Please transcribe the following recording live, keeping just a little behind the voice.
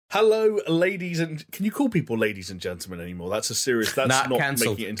Hello, ladies and... Can you call people ladies and gentlemen anymore? That's a serious... That's not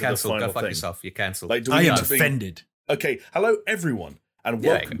cancelled. making it into Cancelled. the final Go fuck thing. yourself. You're cancelled. Like, I am offended. Okay, hello, everyone, and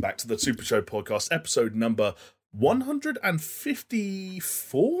welcome back to the Super Show podcast, episode number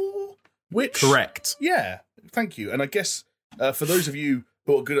 154? Which... Correct. Yeah, thank you. And I guess for those of you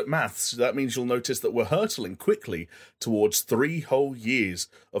who are good at maths, that means you'll notice that we're hurtling quickly towards 3 whole years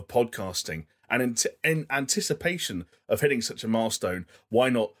of podcasting. And in anticipation of hitting such a milestone, why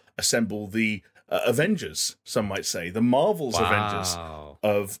not assemble the Avengers, some might say, the Marvel's Avengers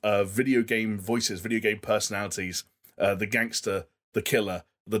of video game voices, video game personalities, the gangster, the killer,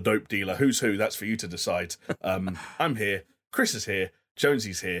 the dope dealer. Who's who? That's for you to decide. I'm here, Chris is here,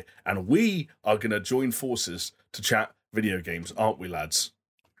 Jonesy's here, and we are going to join forces to chat video games, aren't we, lads?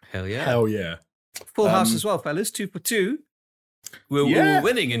 Hell yeah. Hell yeah. Full house as well, fellas. 2 for 2. We're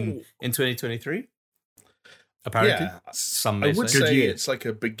winning in 2023. Apparently. Yeah. Some may I would say. say it's like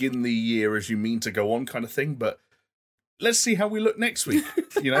a begin the year as you mean to go on kind of thing, but let's see how we look next week,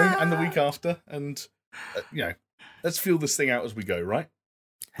 and the week after, and, let's feel this thing out as we go, right?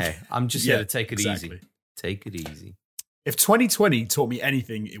 Hey, I'm just here to take it exactly. easy. Take it easy. If 2020 taught me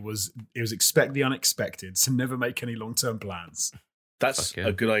anything, it was expect the unexpected, so never make any long-term plans. That's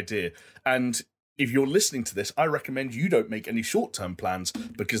a good idea. And if you're listening to this, I recommend you don't make any short-term plans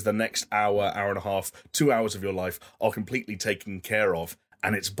because the next hour, hour and a half, 2 hours of your life are completely taken care of,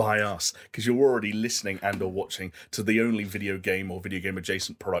 and it's by us because you're already listening and or watching to the only video game or video game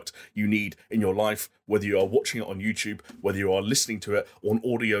adjacent product you need in your life, whether you are watching it on YouTube, whether you are listening to it on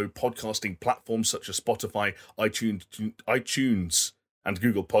audio podcasting platforms such as Spotify, iTunes, and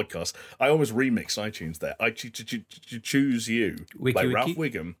Google Podcasts. I almost remixed iTunes there. I choose you, like Ralph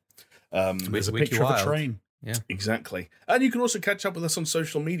Wiggum. There's a picture of a train. Yeah, exactly. And you can also catch up with us on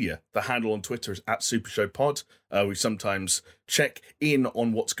social media. The handle on Twitter is @SuperShowPod. We sometimes check in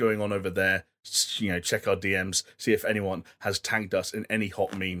on what's going on over there. Check our DMs, see if anyone has tagged us in any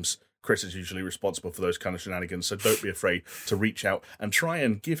hot memes. Chris is usually responsible for those kind of shenanigans, so don't be afraid to reach out and try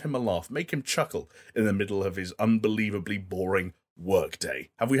and give him a laugh, make him chuckle in the middle of his unbelievably boring work day.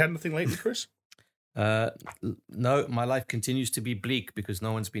 Have we had anything lately, Chris? No, my life continues to be bleak because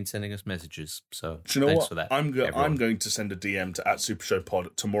no one's been sending us messages. So do you know thanks what? for that. I'm going to send a DM to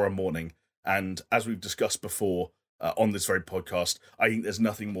 @SuperShowPod tomorrow morning, and as we've discussed before on this very podcast, I think there's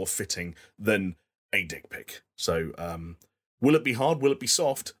nothing more fitting than a dick pic. So, will it be hard? Will it be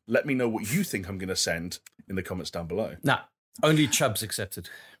soft? Let me know what you think I'm going to send in the comments down below. Nah, only chubs accepted.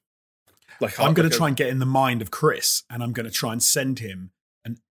 I'm going to try and get in the mind of Chris, and I'm going to try and send him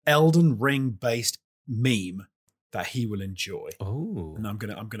an Elden Ring-based meme that he will enjoy. Oh, and I'm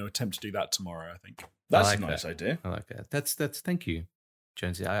going to attempt to do that tomorrow. I think that's a nice idea. I like that. That's. Thank you,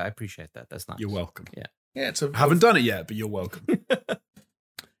 Jonesy. I appreciate that. That's nice. You're welcome. Yeah. I haven't done it yet, but you're welcome.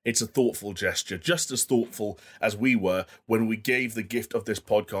 It's a thoughtful gesture, just as thoughtful as we were when we gave the gift of this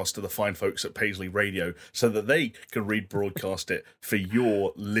podcast to the fine folks at Paisley Radio so that they could rebroadcast it for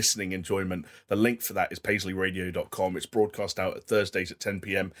your listening enjoyment. The link for that is paisleyradio.com. It's broadcast out at Thursdays at 10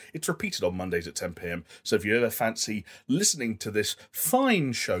 p.m. It's repeated on Mondays at 10 p.m. So if you ever fancy listening to this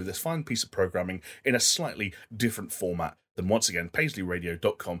fine show, this fine piece of programming in a slightly different format, then once again,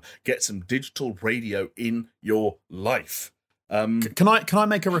 paisleyradio.com. Get some digital radio in your life. Can I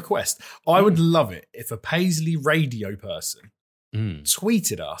make a request? I would love it if a Paisley Radio person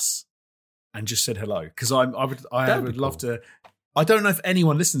tweeted us and just said hello, because I would love to. I don't know if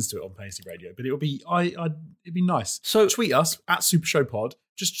anyone listens to it on Paisley Radio, but it would be it'd be nice. So tweet us @SuperShowPod.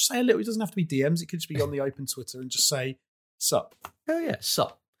 Just say a little. It doesn't have to be DMs. It could just be on the open Twitter and just say sup. Oh yeah,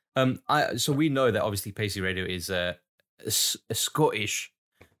 sup. So we know that obviously Paisley Radio is a Scottish,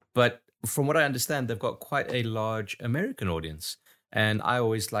 but from what I understand, they've got quite a large American audience. And I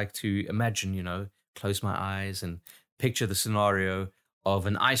always like to imagine, close my eyes and picture the scenario of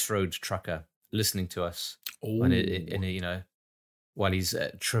an ice road trucker listening to us while he's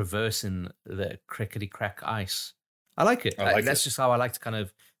traversing the crickety-crack ice. I like it. That's just how I like to kind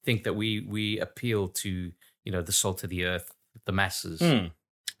of think that we appeal to, the salt of the earth, the masses. And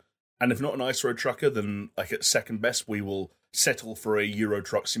if not an ice road trucker, then like at second best, we will settle for a Euro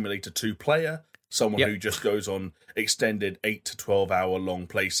Truck Simulator 2 player, someone who just goes on extended 8 to 12 hour long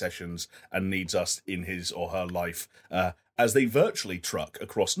play sessions and needs us in his or her life as they virtually truck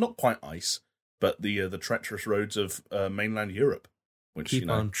across not quite ice, but the treacherous roads of mainland Europe. Which keep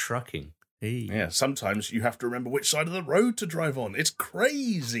on trucking. Hey. Yeah, sometimes you have to remember which side of the road to drive on. It's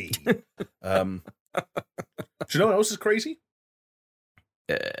crazy. Do you know what else is crazy?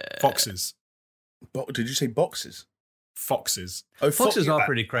 Foxes. Did you say boxes? Foxes. Oh, Foxes are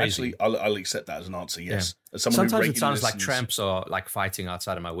pretty crazy. Actually, I'll accept that as an answer, yes. Yeah. As someone Sometimes who it sounds like listens, tramps are like fighting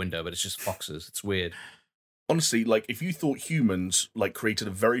outside of my window, but it's just foxes. It's weird. Honestly, like, if you thought humans, like, created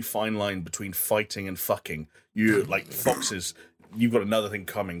a very fine line between fighting and fucking, you, like, foxes, you've got another thing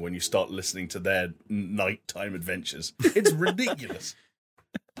coming when you start listening to their nighttime adventures. It's ridiculous.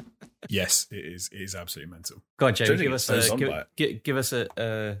 Yes, it is. It is absolutely mental. Go on, Jamie, give us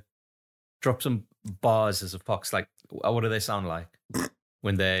a drop some bars as a fox. Like, what do they sound like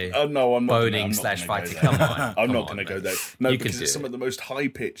when they no, I'm not boning / fighting? Come on, I'm not going to go there. No, you because it's some of the most high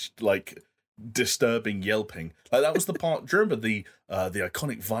pitched, like, disturbing yelping. Like, that was the part. Do you remember the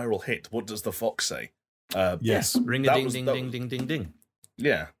iconic viral hit? What does the fox say? Yes, ring a ding ding ding ding ding ding.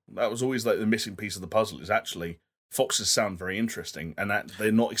 Yeah, that was always like the missing piece of the puzzle. Is actually foxes sound very interesting, and that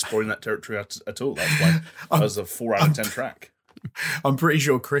they're not exploring that territory at all. That's why that was a 4 out of 10 track. I'm pretty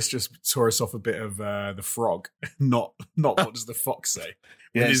sure Chris just tore us off a bit of the frog, not what does the fox say?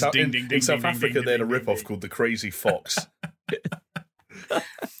 Yeah, in South ding, Africa, ding, they had a ding, rip-off ding. called the Crazy Fox.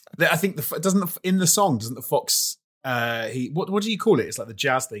 I think in the song doesn't the fox? What do you call it? It's like the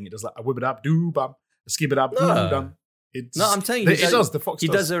jazz thing. It does like a whip it up, doo bum, a skip it up, doo dum. No, I'm telling you, it does. The fox. He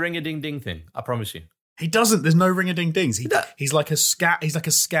does a ring a ding ding thing. I promise you. He doesn't. There's no ring a ding dings. He's like a scat. He's like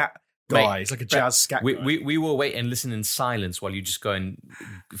a scat guy. Mate, he's like a jazz scat guy. We will wait and listen in silence while you just go and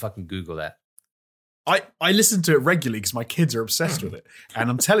fucking Google that. I listen to it regularly because my kids are obsessed with it, and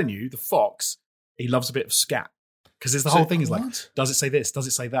I'm telling you, the fox, he loves a bit of scat because there's the whole thing is like, does it say this? Does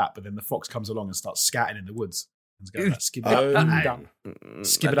it say that? But then the fox comes along and starts scatting in the woods. Skip it up,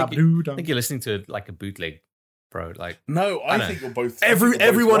 skip it up, I think you're listening to like a bootleg. Bro, like no, I think you're both.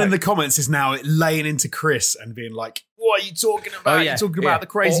 Everyone right. in the comments is now laying into Chris and being like, "What are you talking about? You're talking about the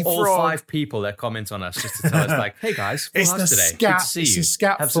crazy frog." All 5 people that comment on us just to tell us, like, "Hey guys, it's the today. scat. Good to see it's you. a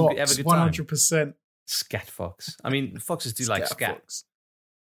scat have fox. Have a good time. 100%. Scat fox. I mean, foxes do like scat. Fox.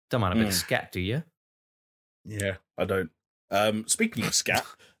 Don't mind a bit of scat, do you? Yeah, I don't. Speaking of scat,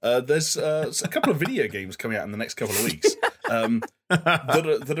 there's a couple of video games coming out in the next couple of weeks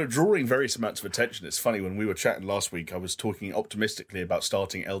that are drawing various amounts of attention. It's funny, when we were chatting last week, I was talking optimistically about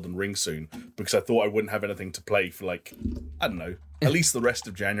starting Elden Ring soon because I thought I wouldn't have anything to play for, like, I don't know, at least the rest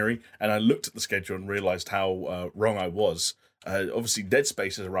of January. And I looked at the schedule and realised how wrong I was. Obviously, Dead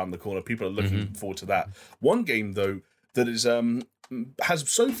Space is around the corner. People are looking forward to that. One game, though, that is has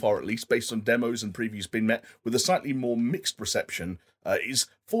so far, at least based on demos and previews, been met with a slightly more mixed reception is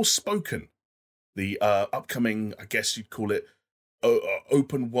Forspoken, the upcoming, I guess you'd call it,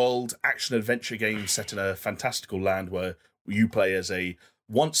 open world action adventure game set in a fantastical land where you play as a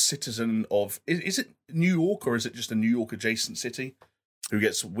once citizen of, is it New York or is it just a New York adjacent city, who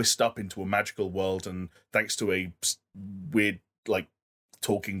gets whisked up into a magical world and thanks to a weird, like,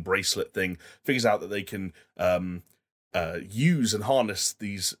 talking bracelet thing, figures out that they can use and harness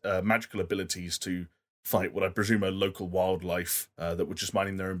these magical abilities to fight what I presume are local wildlife that were just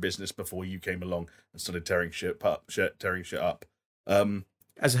minding their own business before you came along and started tearing shit up.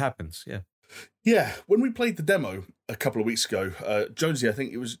 As it happens, yeah. Yeah, when we played the demo a couple of weeks ago, Jonesy, I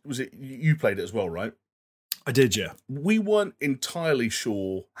think was it you played it as well, right? I did, yeah. We weren't entirely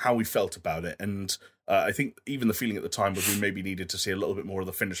sure how we felt about it, and I think even the feeling at the time was we maybe needed to see a little bit more of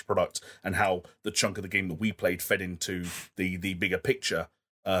the finished product and how the chunk of the game that we played fed into the bigger picture.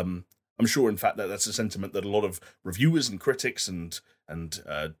 I'm sure, in fact, that's a sentiment that a lot of reviewers and critics and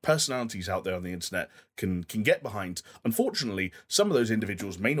personalities out there on the internet can get behind. Unfortunately, some of those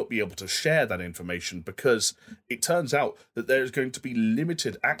individuals may not be able to share that information because it turns out that there is going to be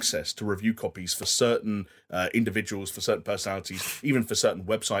limited access to review copies for certain individuals, for certain personalities, even for certain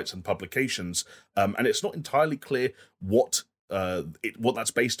websites and publications. And it's not entirely clear what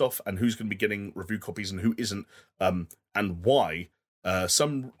that's based off and who's going to be getting review copies and who isn't, and why.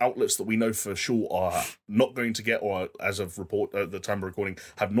 Some outlets that we know for sure are not going to get, or as of report at the time of recording,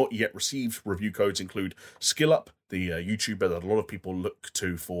 have not yet received review codes, include SkillUp, the YouTuber that a lot of people look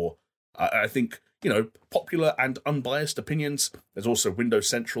to for, I think, popular and unbiased opinions. There's also Windows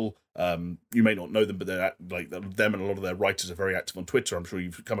Central. You may not know them, but they're them and a lot of their writers are very active on Twitter. I'm sure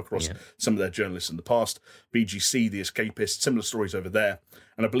you've come across some of their journalists in the past. BGC, The Escapist, similar stories over there.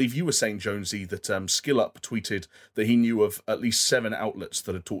 And I believe you were saying, Jonesy, that SkillUp tweeted that he knew of at least 7 outlets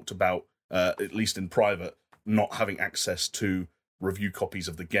that had talked about, at least in private, not having access to review copies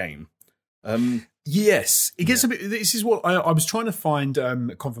of the game. Yes, it gets a bit. This is what I was trying to find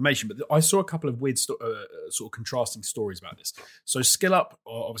confirmation, but I saw a couple of weird sort of contrasting stories about this. So SkillUp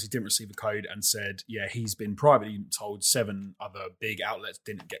obviously didn't receive a code and said, yeah, he's been privately told 7 other big outlets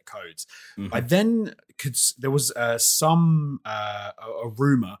didn't get codes. I then there was a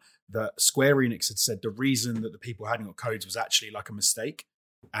rumor that Square Enix had said the reason that the people hadn't got codes was actually like a mistake,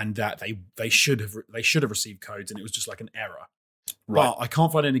 and that they should have received codes, and it was just like an error. Right. But I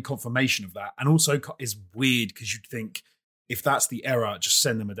can't find any confirmation of that, and also is weird because you'd think if that's the error, just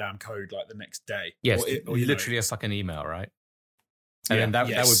send them a damn code like the next day. Yes, or literally a fucking email, right? And then that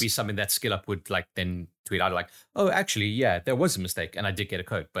would be something that SkillUp would like then tweet out like, oh, actually, yeah, there was a mistake and I did get a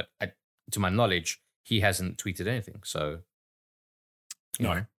code. But to my knowledge, he hasn't tweeted anything. So,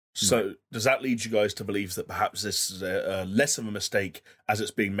 no. So does that lead you guys to believe that perhaps this is a less of a mistake as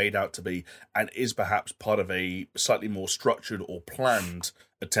it's being made out to be, and is perhaps part of a slightly more structured or planned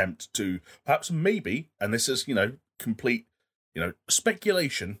attempt to perhaps maybe, and this is, complete,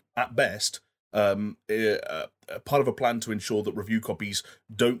 speculation at best, part of a plan to ensure that review copies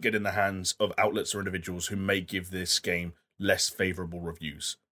don't get in the hands of outlets or individuals who may give this game less favourable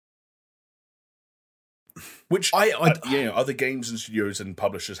reviews? Which other games and studios and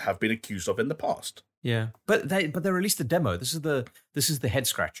publishers have been accused of in the past. Yeah, but they released a demo. This is the head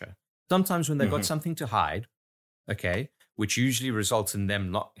scratcher. Sometimes when they've got something to hide, okay, which usually results in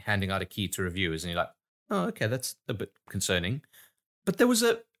them not handing out a key to reviewers, and you're like, oh, okay, that's a bit concerning. But there's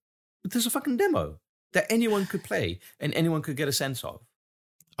a fucking demo that anyone could play and anyone could get a sense of.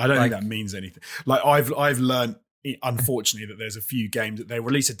 I don't think that means anything. Like I've learned, unfortunately, that there's a few games that they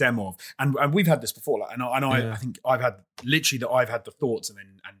release a demo of, and we've had this before. Like, I think I've had the thoughts, and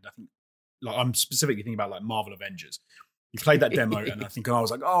I think like I'm specifically thinking about like Marvel Avengers. You played that demo, and I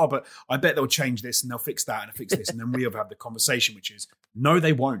was like, oh, but I bet they'll change this and they'll fix that and fix this, and then we have had the conversation, which is no,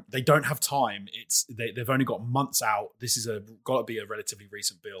 they won't. They don't have time. They've only got months out. This is got to be a relatively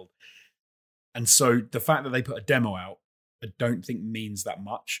recent build, and so the fact that they put a demo out, I don't think means that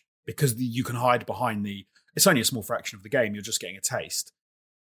much because you can hide behind it's only a small fraction of the game. You're just getting a taste.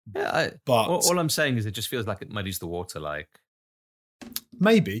 Yeah, but all I'm saying is it just feels like it muddies the water. Like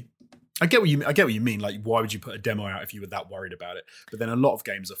maybe I get what you mean. Like, why would you put a demo out if you were that worried about it? But then a lot of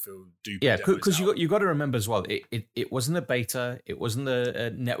games I feel do. Yeah, because you got to remember as well. It wasn't a beta. It wasn't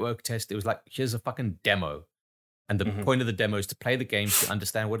a network test. It was like, here's a fucking demo. And the point of the demo is to play the game, to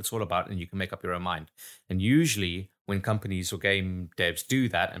understand what it's all about, and you can make up your own mind. And usually when companies or game devs do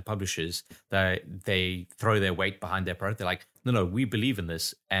that, and publishers, they throw their weight behind their product. They're like, no, we believe in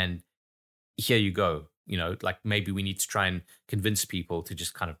this, and here you go. Like maybe we need to try and convince people to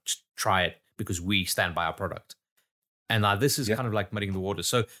just kind of try it because we stand by our product. And this is kind of like muddying the water.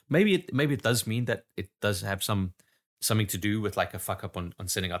 So maybe it does mean that it does have something to do with like a fuck up on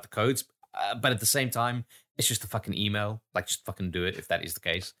sending out the codes. But at the same time, it's just a fucking email. Like, just fucking do it if that is the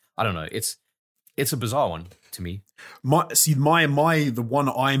case. I don't know. It's a bizarre one to me. The one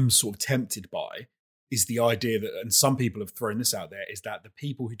I'm sort of tempted by is the idea that, and some people have thrown this out there, is that the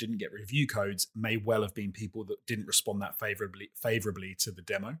people who didn't get review codes may well have been people that didn't respond that favorably to the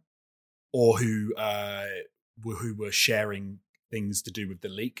demo, or who were sharing things to do with the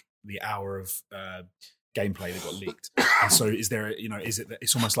leak, the hour of gameplay that got leaked. And so is there, is it that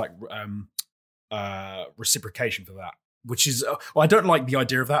it's almost like reciprocation for that, which is, I don't like the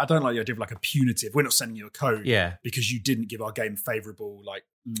idea of that. I don't like the idea of like a punitive, we're not sending you a code because you didn't give our game favorable, like,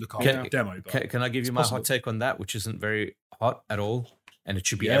 look after our demo. But can I give you my hot take on that, which isn't very hot at all, and it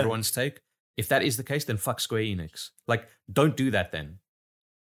should be everyone's take? If that is the case, then fuck Square Enix. Like, don't do that then.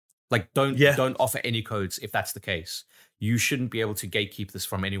 Like, don't offer any codes if that's the case. You shouldn't be able to gatekeep this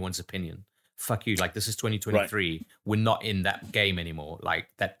from anyone's opinion. Fuck you. Like, this is 2023. Right. We're not in that game anymore. Like,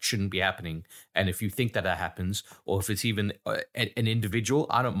 that shouldn't be happening. And if you think that happens, or if it's even an individual,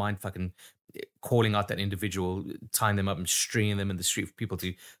 I don't mind fucking calling out that individual, tying them up and stringing them in the street for people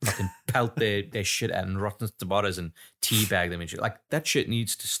to fucking pelt their shit at and rotten tomatoes and teabag them and shit. Like, that shit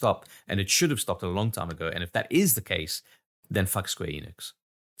needs to stop. And it should have stopped a long time ago. And if that is the case, then fuck Square Enix.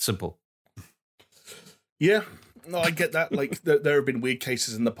 Simple. Yeah. No, I get that. Like, there have been weird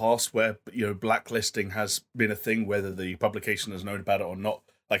cases in the past where, blacklisting has been a thing, whether the publication has known about it or not.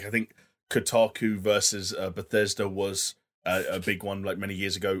 Like, I think Kotaku versus Bethesda was a big one, like, many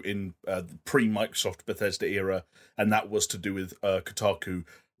years ago in the pre-Microsoft Bethesda era, and that was to do with Kotaku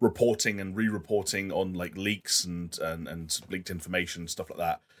reporting and re-reporting on, like, leaks and leaked information, stuff like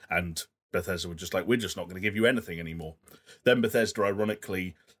that. And Bethesda were just like, we're just not going to give you anything anymore. Then Bethesda,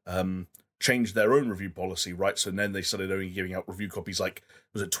 ironically, changed their own review policy, right? So then they started only giving out review copies, like,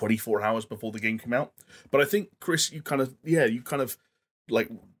 was it 24 hours before the game came out? But I think, Chris, you kind of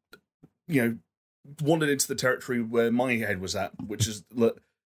wandered into the territory where my head was at, which is, look,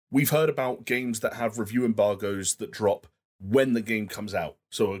 we've heard about games that have review embargoes that drop when the game comes out,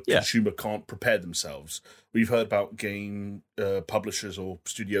 so a consumer can't prepare themselves. We've heard about game publishers or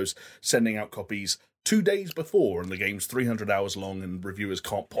studios sending out copies 2 days before, and the game's 300 hours long, and reviewers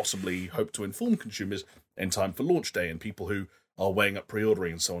can't possibly hope to inform consumers in time for launch day, and people who are weighing up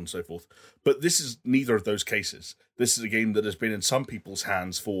pre-ordering and so on and so forth. But this is neither of those cases. This is a game that has been in some people's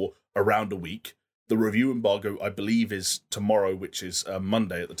hands for around a week. The review embargo, I believe, is tomorrow, which is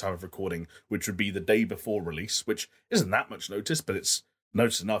Monday at the time of recording, which would be the day before release, which isn't that much notice, but it's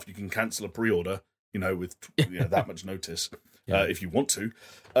notice enough. You can cancel a pre-order, with that much notice if you want to.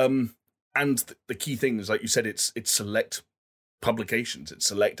 And the key thing is, like you said, it's select publications, it's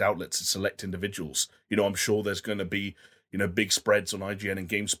select outlets, it's select individuals. I'm sure there's going to be big spreads on IGN and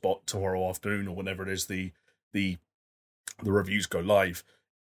GameSpot tomorrow afternoon or whenever it is the reviews go live.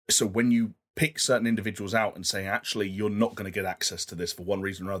 So when you pick certain individuals out and say, actually, you're not going to get access to this for one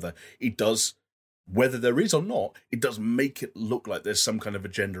reason or other, it does, whether there is or not, it does make it look like there's some kind of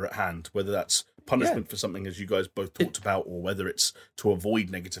agenda at hand, whether that's punishment for something, as you guys both talked about, or whether it's to avoid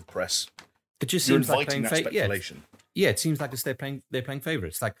negative press. It just seems like playing speculation. Yeah, it seems like they're playing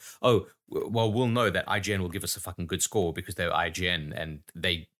favorites. Like, oh, well, we'll know that IGN will give us a fucking good score because they're IGN and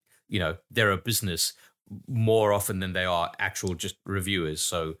they, they're a business more often than they are actual just reviewers.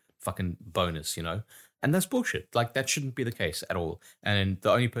 So fucking bonus, and that's bullshit. Like, that shouldn't be the case at all. And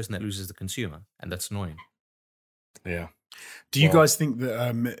the only person that loses is the consumer, and that's annoying. Yeah. Do you guys think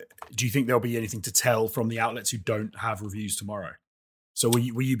that? Do you think there'll be anything to tell from the outlets who don't have reviews tomorrow? So will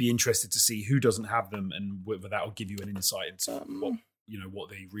you be interested to see who doesn't have them, and whether that will give you an insight into what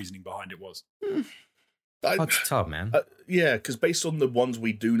the reasoning behind it was? That's tough, man. Yeah, because based on the ones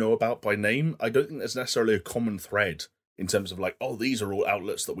we do know about by name, I don't think there's necessarily a common thread in terms of like, oh, these are all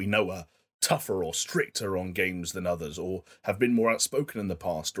outlets that we know are tougher or stricter on games than others, or have been more outspoken in the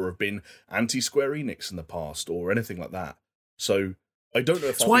past, or have been anti-Square Enix in the past, or anything like that. So I don't know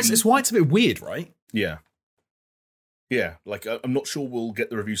if it's why it's a bit weird, right? Yeah. Yeah, like I'm not sure we'll get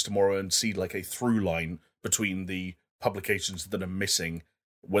the reviews tomorrow and see like a through line between the publications that are missing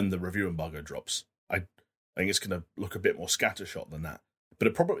when the review embargo drops. I think it's going to look a bit more scattershot than that. But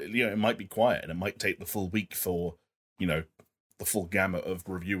it probably, it might be quiet, and it might take the full week for, the full gamut of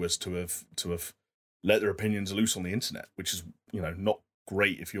reviewers to have let their opinions loose on the internet, which is, not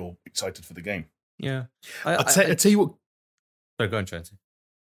great if you're excited for the game. Yeah. I'll tell you what. So go on, Chancy.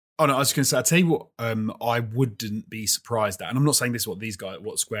 Oh no, I was going to say, I'll tell you what, I wouldn't be surprised at, and I'm not saying this is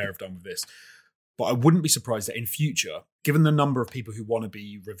what Square have done with this, but I wouldn't be surprised that in future, given the number of people who want to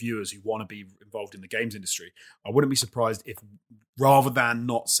be reviewers, who want to be involved in the games industry, I wouldn't be surprised if, rather than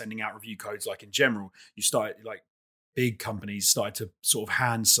not sending out review codes like in general, you started, like, big companies started to sort of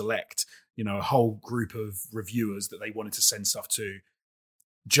hand select, a whole group of reviewers that they wanted to send stuff to,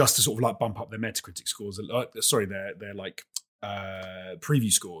 just to sort of like bump up their Metacritic scores, their like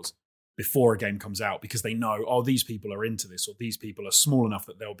preview scores before a game comes out, because they know, oh, these people are into this, or these people are small enough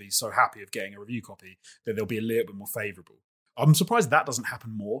that they'll be so happy of getting a review copy that they'll be a little bit more favourable. I'm surprised that doesn't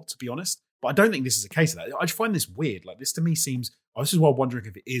happen more, to be honest, but I don't think this is a case of that. I just find this weird. Like, this to me seems, this is why I'm wondering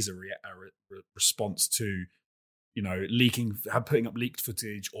if it is a response to, putting up leaked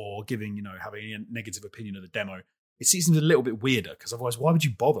footage, or giving, having a negative opinion of the demo. It seems a little bit weirder, because otherwise, why would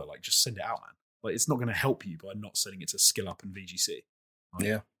you bother? Like, just send it out, man. Like, it's not going to help you by not sending it to Skill Up and VGC. Right?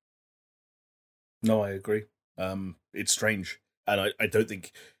 Yeah. No, I agree. It's strange. And I don't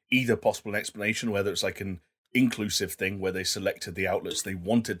think either possible explanation, whether it's like an inclusive thing where they selected the outlets they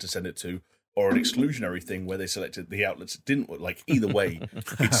wanted to send it to, or an exclusionary thing where they selected the outlets it didn't, like, either way,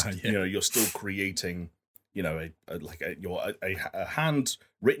 it's, you're still creating, a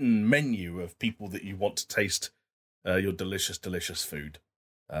handwritten menu of people that you want to taste your delicious, delicious food.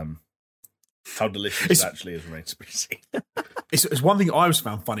 How delicious it actually is remains to be seen. It's one thing I always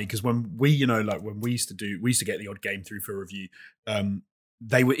found funny, because when we, when we used to get the odd game through for review,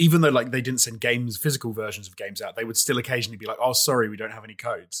 they were, even though like they didn't send physical versions of games out, they would still occasionally be like, oh, sorry, we don't have any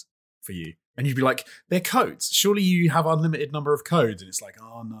codes for you. And you'd be like, they're codes. Surely you have unlimited number of codes. And it's like,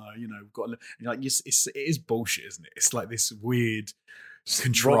 oh no, we've got, and like, it is bullshit, isn't it? It's like this weird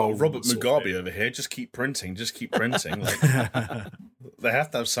control. Robert Mugabe over here, just keep printing. Like, they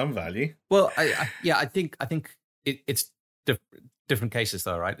have to have some value. Well, I think it's different cases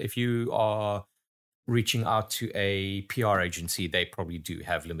though, right? If you are reaching out to a PR agency, they probably do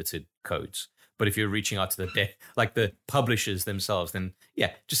have limited codes. But if you're reaching out to the publishers themselves, then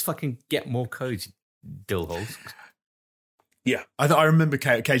yeah, just fucking get more codes, dillholes. Yeah, I remember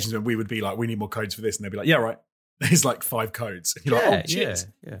occasions when we would be like, we need more codes for this, and they'd be like, yeah, right. There's like 5 codes. And you're like, oh, shit.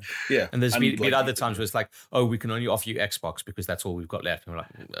 Yeah. And there's been other times where it's like, oh, we can only offer you Xbox because that's all we've got left. And we're like,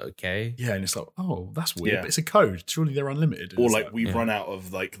 okay. Yeah, and it's like, oh, that's weird. But it's a code. Surely they're unlimited. Or like, we've run out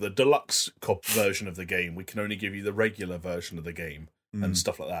of like the deluxe version of the game. We can only give you the regular version of the game and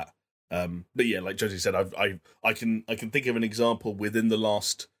stuff like that. But yeah, like Josie said, I can think of an example within the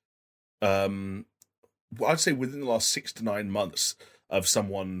last, I'd say within the last 6 to 9 months of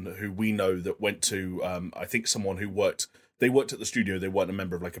someone who we know that went to, I think someone who worked at the studio. They weren't a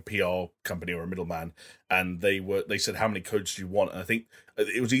member of like a PR company or a middleman, and they said, how many codes do you want? And I think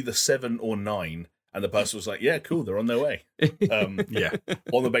it was either 7 or 9. And the person was like, yeah, cool, they're on their way. Yeah.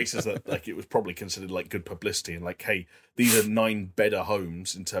 On the basis that like it was probably considered like good publicity and like, hey, these are 9 better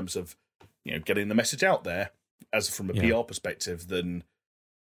homes in terms of, getting the message out there as from a PR perspective than,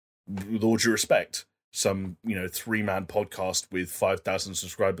 with all due respect, some, 3-man podcast with 5,000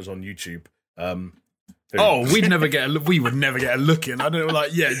 subscribers on YouTube. We would never get a look in. I don't know,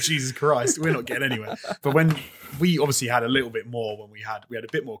 like, yeah, Jesus Christ, we're not getting anywhere. But when we obviously had a little bit more when we had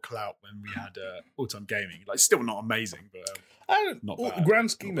a bit more clout when we had all-time gaming. Like, still not amazing, but not bad.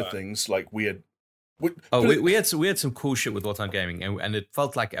 Grand scheme of things, like we had. We had some cool shit with all-time gaming, and it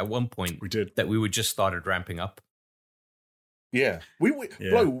felt like at one point we did that we were just started ramping up. Yeah,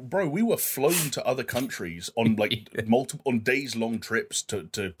 bro, we were flown to other countries on like multiple days-long trips to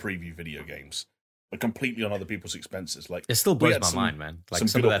preview video games. Completely on other people's expenses. Like it still blows my mind, man. Like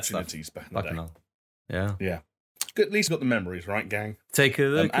some of that stuff. Back in the day. Yeah. Yeah. Good, at least got the memories, right, gang? Take a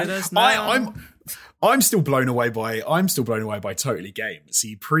look at us now. I'm still blown away by Totally Game.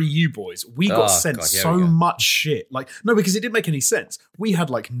 See, pre you boys, we got sent so much shit. Like, no, because it didn't make any sense. We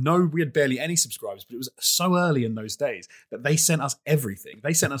had barely any subscribers, but it was so early in those days that they sent us everything.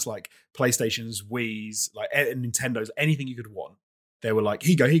 They sent us like PlayStations, Wii's, like Nintendo's, anything you could want. They were like,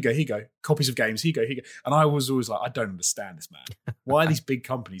 here you go. Copies of games, here you go. And I was always like, I don't understand this, man. Why are these big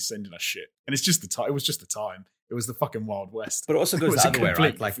companies sending us shit? And it's just the time. It was just the time. It was the fucking Wild West. But it also goes the other way,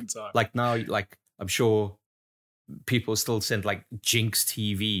 right? Like now, like I'm sure people still send like Jinx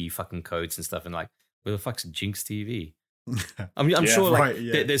TV fucking codes and stuff. And like, where the fuck's Jinx TV? I mean, I'm sure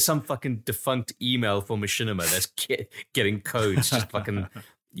there's some fucking defunct email for Machinima that's getting codes, just fucking,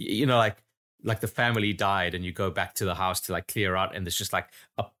 like the family died and you go back to the house to like clear out and there's just like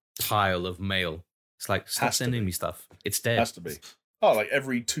a pile of mail. It's like, stop sending me stuff. It's dead. Has to be. Oh, like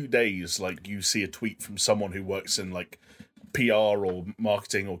every 2 days, like you see a tweet from someone who works in like PR or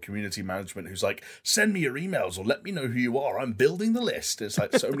marketing or community management who's like, send me your emails or let me know who you are. I'm building the list. It's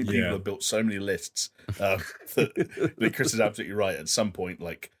like so many people have built so many lists. That Chris is absolutely right. At some point,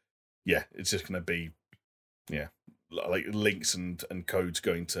 like, it's just going to be, like links and codes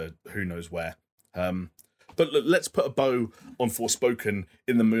going to who knows where. But let's put a bow on Forspoken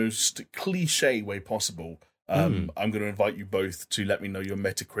in the most cliche way possible. I'm going to invite you both to let me know your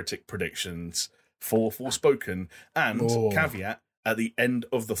Metacritic predictions for Forspoken and caveat at the end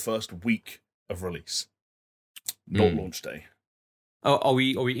of the first week of release, not launch day. Oh, are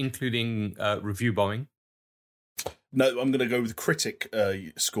we including review bombing? No, I'm going to go with critic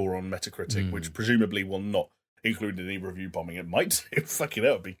score on Metacritic, which presumably will not include any review bombing. It might. Fucking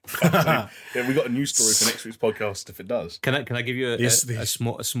hell, it'd be fascinating. We got a news story for next week's podcast if it does. Can I give you a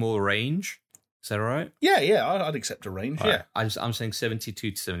small range? Is that all right? Yeah, I'd accept a range. Right. I'm saying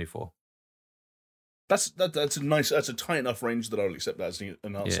 72 to 74. That's a tight enough range that I'll accept that as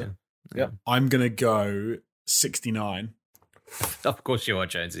an answer. Yeah. I'm gonna go 69. Of course you are,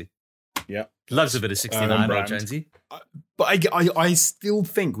 Jonesy. Yeah. Loves a bit of 69, right, Jonesy? But I still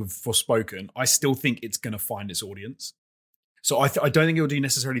think with Forspoken, I still think it's going to find its audience. So I don't think it will do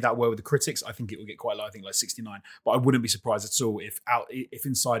necessarily that well with the critics. I think it will get quite low. I think like 69. But I wouldn't be surprised at all if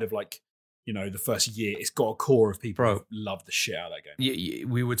inside of like, the first year, it's got a core of people who love the shit out of that game. Yeah,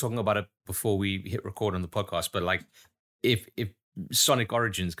 we were talking about it before we hit record on the podcast, but like if Sonic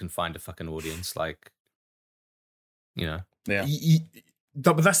Origins can find a fucking audience, like, Yeah.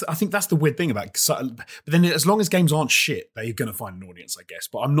 But I think that's the weird thing about it. But then, as long as games aren't shit, they're going to find an audience, I guess.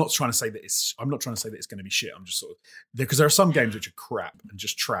 But I'm not trying to say that it's going to be shit. I'm just sort of because there are some games which are crap and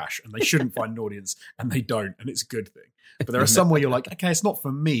just trash, and they shouldn't find an audience, and they don't, and it's a good thing. But there are some where you're like, okay, it's not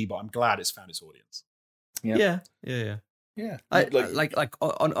for me, but I'm glad it's found its audience. Yeah. Yeah.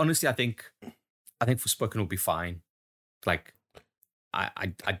 Honestly, I think Forspoken will be fine. Like,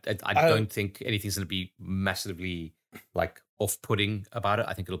 I don't think anything's going to be massively like off-putting about it.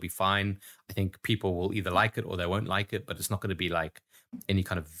 I think it'll be fine. I think people will either like it or they won't like it, but it's not going to be like any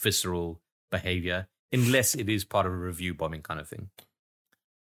kind of visceral behavior unless it is part of a review bombing kind of thing.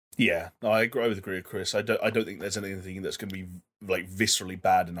 Yeah, no, I would agree with Chris. I don't think there's anything that's going to be like viscerally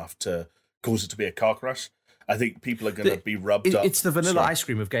bad enough to cause it to be a car crash. I think people are going to be rubbed up. It's the vanilla ice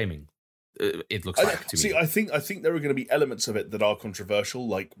cream of gaming. It looks like to me. I think there are going to be elements of it that are controversial.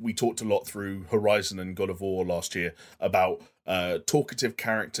 Like we talked a lot through Horizon and God of War last year about talkative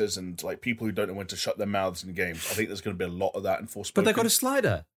characters and like people who don't know when to shut their mouths in games. I think there's going to be a lot of that in Forspoken. But they got a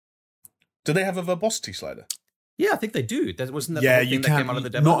slider. Do they have a verbosity slider? Yeah, I think they do. Wasn't that yeah, the whole thing that came out of the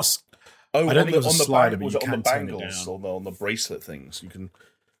demo? Not. I don't think it was a slider, but was you it on the can turn it bangles down. or on the bracelet things? You can.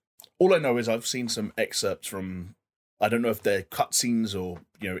 All I know is I've seen some excerpts from. I don't know if they're cutscenes or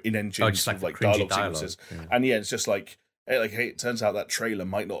in-engine just like dialogue dialogue sequences. yeah. And yeah, it's just like hey, it turns out that trailer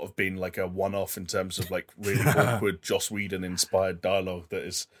might not have been like a one-off in terms of like really awkward Joss Whedon inspired dialogue that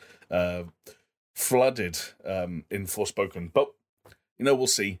is flooded in Forspoken, but. We'll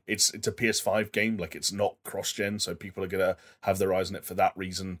see. It's a PS5 game, like it's not cross-gen, so people are gonna have their eyes on it for that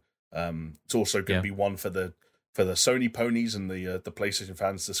reason. It's also going to be one for the Sony ponies and the PlayStation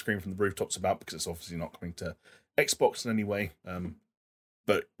fans to scream from the rooftops about, because it's obviously not coming to Xbox in any way.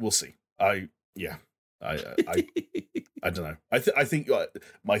 But we'll see. I don't know. I think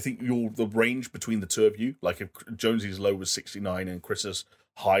the range between the two of you, like if Jonesy's low was 69 and Chris's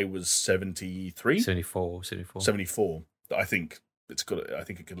high was 73, 74. I think. I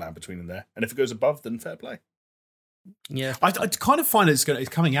think it could land between them there, and if it goes above, then fair play. Yeah, I kind of find it's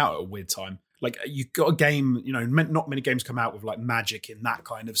coming out at a weird time. Like you've got a game, not many games come out with like magic in that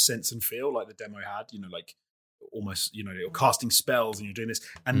kind of sense and feel, like the demo had. Like almost, you're casting spells and you're doing this,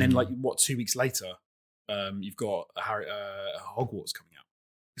 and then like 2 weeks later, you've got Hogwarts coming out.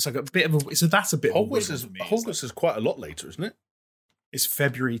 It's like a bit of a. So that's a bit. Hogwarts is quite a lot later, isn't it? It's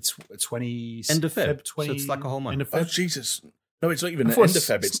February 20. End of Feb. So it's like a whole month. End of Feb. Oh Jesus. No, it's not even the end of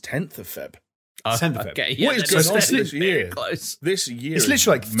Feb. It's 10th of Feb. 10th of Feb. Okay, yeah, what is going on this year? Close. This year, it's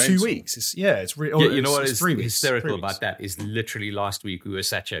literally like mental. 2 weeks. It's you know what is 3 weeks. hysterical about that is literally last week we were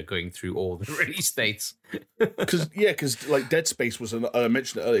sat here going through all the release dates. Because like Dead Space was, I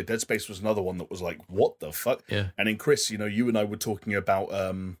mentioned it earlier. Dead Space was another one that was like, what the fuck? Yeah. And in Chris, you and I were talking about,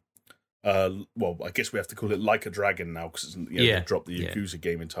 well, I guess we have to call it Like a Dragon now because they dropped the Yakuza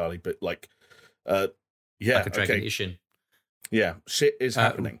game entirely. But like, Like a Dragon Ishin. Yeah, shit is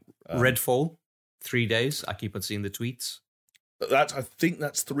happening. Redfall, 3 days. I keep on seeing the tweets. I think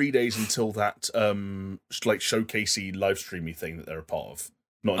that's 3 days until that like showcasey live streamy thing that they're a part of.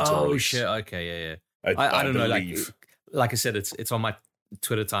 Not until release. Shit. Okay, yeah. I don't know. Like I said, it's on my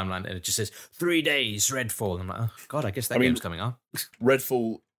Twitter timeline and it just says 3 days Redfall. I'm like, oh God, I guess that game's coming up.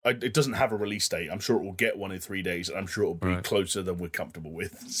 Redfall. It doesn't have a release date. I'm sure it will get one in 3 days, and I'm sure it will be closer than we're comfortable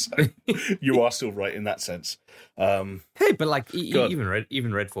with. So you are still right in that sense. Hey, but like even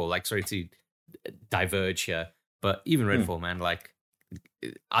Redfall, like sorry to diverge here, but even Redfall, man, like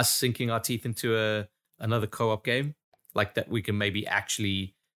us sinking our teeth into another co-op game, like that we can maybe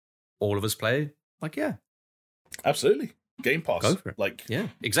actually all of us play. Like, yeah, absolutely, Game Pass. Go for it. Like, yeah,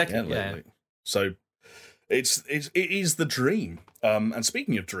 exactly. Yeah. So it is the dream. And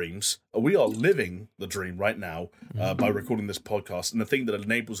speaking of dreams, we are living the dream right now by recording this podcast. And the thing that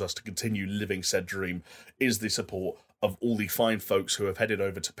enables us to continue living said dream is the support of all the fine folks who have headed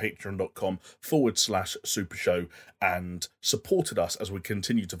over to patreon.com/SuperShow and supported us as we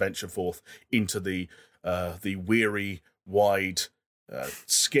continue to venture forth into the weary, wide,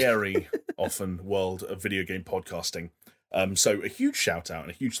 scary, often world of video game podcasting. So a huge shout out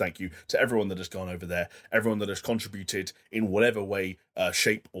and a huge thank you to everyone that has gone over there, everyone that has contributed in whatever way,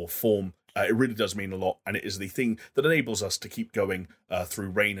 shape or form. It really does mean a lot, and it is the thing that enables us to keep going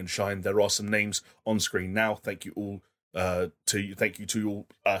through rain and shine. There are some names on screen now. Thank you all thank you to you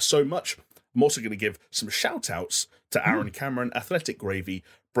all so much. I'm also going to give some shout outs to Aaron Cameron, Athletic Gravy,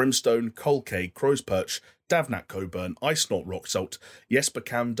 Brimstone, Cole K, Crow's Perch, Davnat Coburn, Ice Snort Rock Salt, Jesper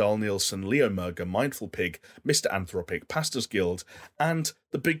Cam, Dal Nielsen, Leo Merger, Mindful Pig, Mr. Anthropic, Pastors Guild, and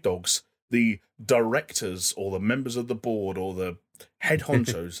the big dogs, the directors or the members of the board or the head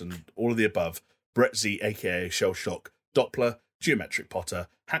honchos and all of the above, Brett Z, aka Shell Shock, Doppler, Geometric Potter,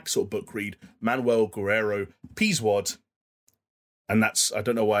 Hacksaw Bookread, Manuel Guerrero, Peaswad, and that's, I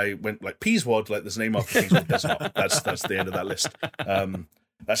don't know why I went like Peaswad, like there's a name after Peaswad. There's not. That's the end of that list.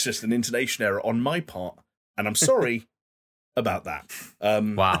 That's just an intonation error on my part, and I'm sorry about that.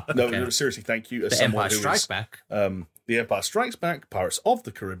 Wow. No, seriously, thank you. As the Empire Strikes Back. The Empire Strikes Back, Pirates of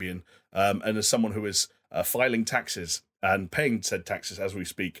the Caribbean, and as someone who is filing taxes and paying said taxes as we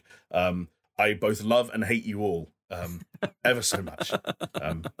speak, I both love and hate you all ever so much.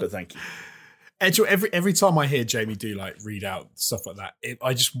 But thank you. Every time I hear Jamie do like read out stuff like that,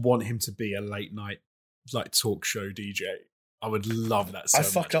 I just want him to be a late night like talk show DJ. I would love that so much. I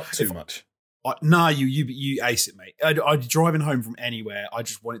fuck up too much. No, you ace it, mate. I'm driving home from anywhere. I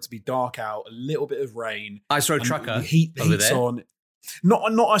just want it to be dark out, a little bit of rain. Ice Road Trucker. The heat's on.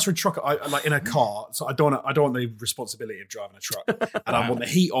 Not Ice Road Trucker. I like in a car, so I don't want the responsibility of driving a truck, and I want the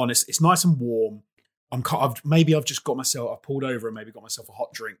heat on. It's nice and warm. I've pulled over and maybe got myself a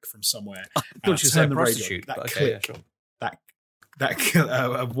hot drink from somewhere. I thought you said prostitute. That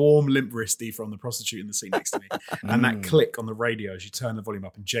a warm limp wristy from the prostitute in the seat next to me, and that click on the radio as you turn the volume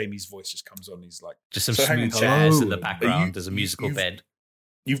up, and Jamie's voice just comes on. He's like, just some smooth jazz in the background. There's a musical bed.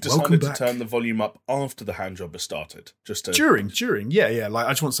 You've decided to turn the volume up after the hand job has started, just to during, yeah. Like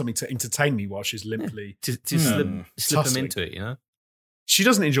I just want something to entertain me while she's limply to slip him into it, you know. She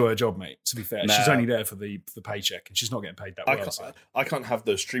doesn't enjoy her job, mate. To be fair, she's only there for the paycheck, and she's not getting paid that well. I can't have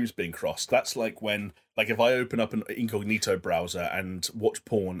those streams being crossed. That's like when, like, if I open up an incognito browser and watch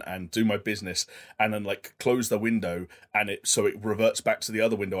porn and do my business, and then like close the window, and it reverts back to the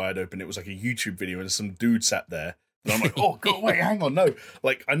other window I had opened. It was like a YouTube video, and some dude sat there. And I'm like, oh god, wait, hang on, no.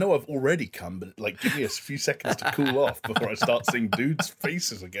 Like, I know I've already come, but like, give me a few seconds to cool off before I start seeing dudes'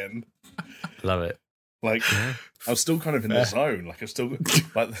 faces again. Love it. Like, I'm still kind of in the zone. Like, I'm still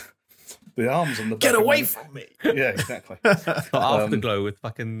like the arms on the back. Get away from me! Yeah, exactly. Afterglow with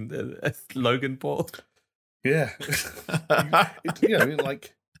fucking Logan Paul. Yeah,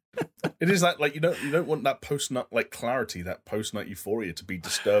 like it is that like you don't want that post nut like clarity, that post nut euphoria to be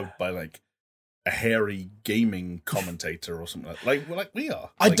disturbed by like a hairy gaming commentator or something like we are.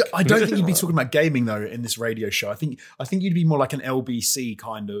 I don't think you'd be talking about gaming though in this radio show. I think you'd be more like an LBC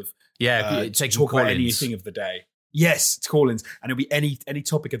kind of talk about anything of the day. Yes, it's call-ins, and it'll be any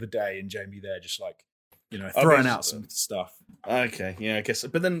topic of the day, and Jamie there just like throwing out some stuff. Okay, yeah, I guess.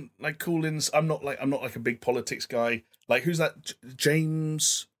 But then like call-ins, I'm not like a big politics guy. Like who's that?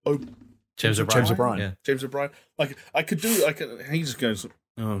 James O'Brien. Yeah. James O'Brien. Like he just goes,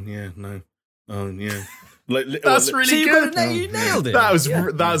 oh yeah, no. Oh yeah, that's really good. You nailed it. That was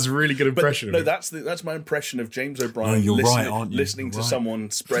a really good impression. No, that's my impression of James O'Brien. No, you're right, aren't you? Listening to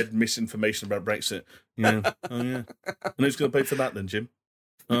someone spread misinformation about Brexit. Yeah, oh yeah. And who's going to pay for that then, Jim?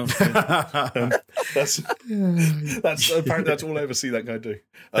 Oh, yeah. That's apparently that's all I ever see that guy do.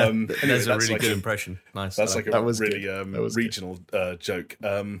 That's a really good impression. Nice. That's like a really regional joke.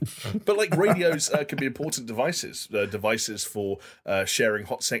 But like radios can be important devices. Devices for sharing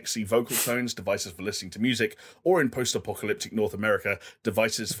hot, sexy vocal tones. Devices for listening to music, or in post-apocalyptic North America,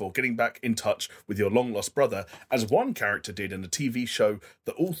 devices for getting back in touch with your long-lost brother, as one character did in a TV show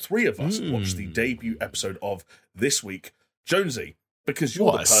that all three of us watched the debut episode of this week. Jonesy, because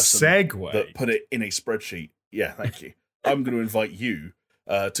you're the person that put it in a spreadsheet. Yeah, thank you. I'm going to invite you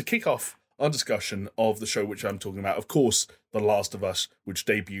to kick off our discussion of the show which I'm talking about. Of course, The Last of Us, which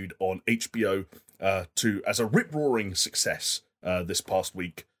debuted on HBO as a rip-roaring success this past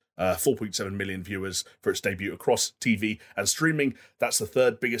week. 4.7 million viewers for its debut across TV and streaming. That's the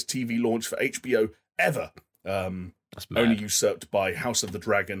third biggest TV launch for HBO ever. Only usurped by House of the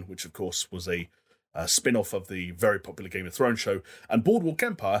Dragon, which of course was a spin-off of the very popular Game of Thrones show, and Boardwalk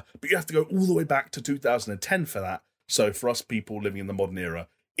Empire, but you have to go all the way back to 2010 for that. So for us people living in the modern era,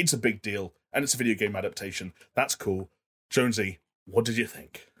 it's a big deal, and it's a video game adaptation. That's cool. Jonesy, what did you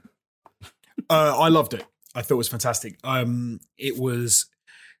think? I loved it. I thought it was fantastic. It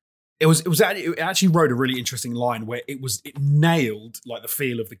actually wrote a really interesting line where it nailed like the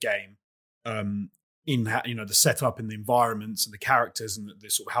feel of the game. In the setup and the environments and the characters and the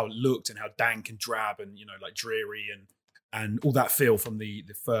sort of how it looked and how dank and drab and like dreary and all that feel from the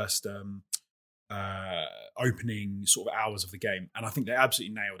first opening sort of hours of the game. And I think they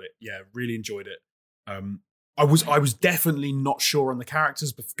absolutely nailed it. Yeah, really enjoyed it. I was definitely not sure on the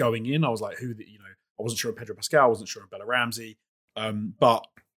characters going in. I was like, I wasn't sure on Pedro Pascal, I wasn't sure on Bella Ramsey. But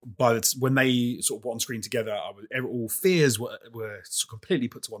when they sort of were on screen together, all fears were sort of completely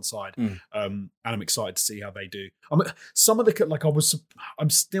put to one side, and I'm excited to see how they do. Some of the I'm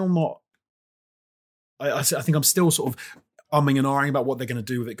still not. I think I'm still sort of umming and ahhing about what they're going to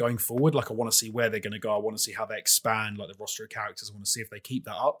do with it going forward. Like I want to see where they're going to go. I want to see how they expand like the roster of characters. I want to see if they keep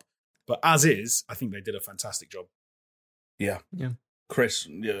that up. But as is, I think they did a fantastic job. Yeah. Chris,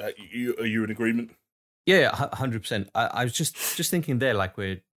 are you in agreement? Yeah, 100%. I was just thinking there, like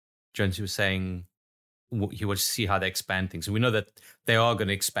where Jonesy was saying he wants to see how they expand things. And we know that they are going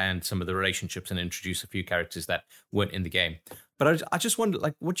to expand some of the relationships and introduce a few characters that weren't in the game. But I just wonder,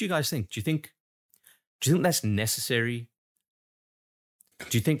 like, what do you guys think? Do you think that's necessary?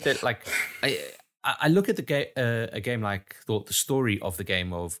 Do you think that, like, I look at a game like the story of the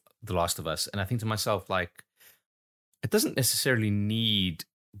game of The Last of Us, and I think to myself, like, it doesn't necessarily need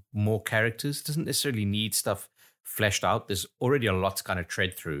more characters. It doesn't necessarily need stuff fleshed out. There's already a lot to kind of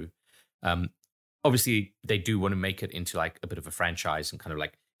tread through. Obviously, they do want to make it into like a bit of a franchise and kind of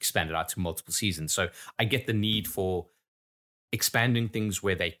like expand it out to multiple seasons. So I get the need for expanding things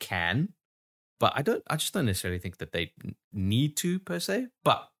where they can, but I just don't necessarily think that they need to per se.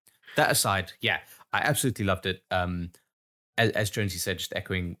 But that aside, yeah, I absolutely loved it. As Jonesy said, just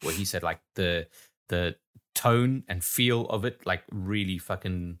echoing what he said, like the the tone and feel of it, like really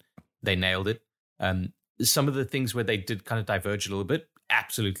fucking, they nailed it. Some of the things where they did kind of diverge a little bit,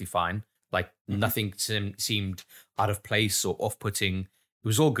 absolutely fine. Like nothing seemed out of place or off-putting. It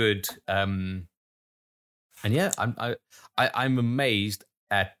was all good. And yeah, I'm amazed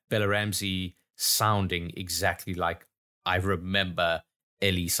at Bella Ramsey sounding exactly like I remember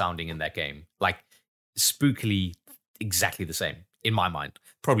Ellie sounding in that game. Like spookily exactly the same in my mind.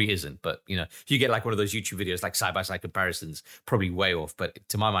 Probably isn't, but you know, if you get like one of those YouTube videos like side-by-side comparisons, probably way off. But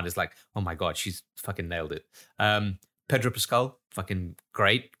to my mind, it's like, oh my God, she's fucking nailed it. Pedro Pascal, fucking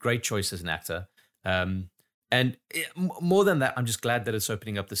great choice as an actor. More than that, I'm just glad that it's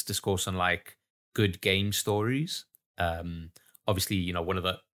opening up this discourse on like good game stories. Obviously, you know, one of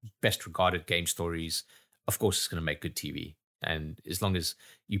the best regarded game stories, of course, is going to make good TV. And as long as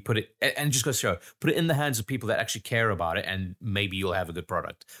you put it, and just goes to show, put it in the hands of people that actually care about it, and maybe you'll have a good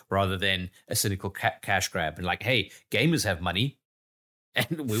product, rather than a cynical cash grab and like, hey, gamers have money,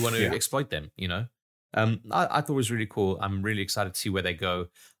 and we want to exploit them. You know, I thought it was really cool. I'm really excited to see where they go.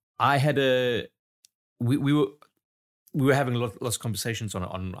 I had we were having lots of conversations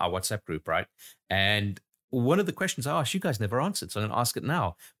on our WhatsApp group, right? And one of the questions I asked, you guys never answered, so I'm going to ask it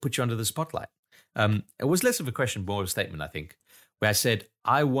now. Put you under the spotlight. It was less of a question, more of a statement, I think, where I said,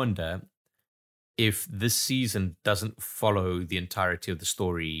 I wonder if this season doesn't follow the entirety of the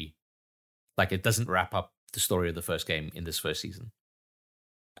story, like it doesn't wrap up the story of the first game in this first season.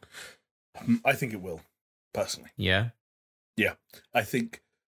 I think it will, personally. Yeah? Yeah. I think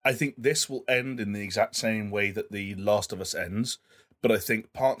this will end in the exact same way that The Last of Us ends, but I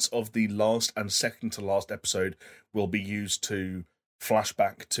think parts of the last and second to last episode will be used to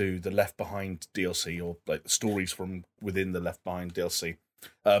flashback to the Left Behind DLC, or like stories from within the Left Behind DLC,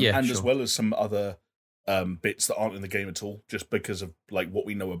 as well as some other bits that aren't in the game at all, just because of like what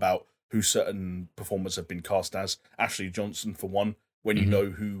we know about who certain performers have been cast as. Ashley Johnson, for one, when you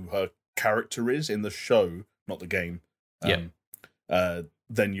know who her character is in the show, not the game,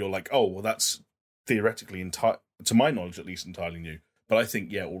 then you're like, oh, well, that's theoretically, to my knowledge at least, entirely new. But I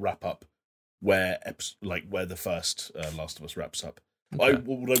think, it will wrap up where the first Last of Us wraps up. Okay.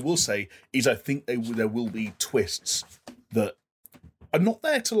 What I will say is I think there will be twists that are not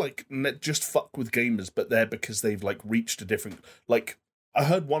there to like just fuck with gamers, but they're because they've like reached a different. Like I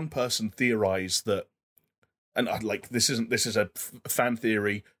heard one person theorize that, and like this is a fan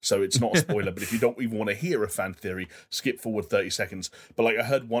theory, so it's not a spoiler. But if you don't even want to hear a fan theory, skip forward 30 seconds. But like I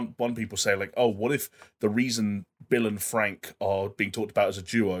heard one people say like, oh, what if the reason Bill and Frank are being talked about as a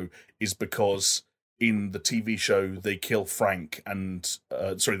duo is because in the TV show they kill Frank and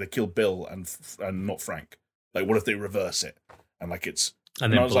they kill Bill and not Frank. Like, what if they reverse it and like it's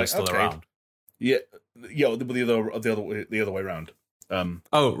and then I was like, still around. Yeah, the other way around.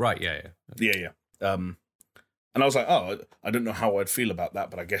 Oh right, yeah. And I was like, oh, I don't know how I'd feel about that,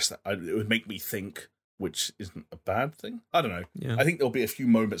 but I guess that it would make me think, which isn't a bad thing. I don't know. Yeah. I think there'll be a few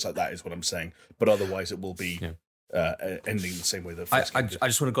moments like that, is what I'm saying. But otherwise, it will be ending the same way that first I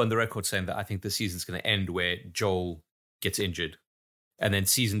just want to go on the record saying that I think the season's going to end where Joel gets injured. And then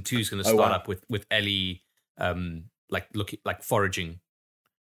season 2 is going to start up with Ellie like foraging,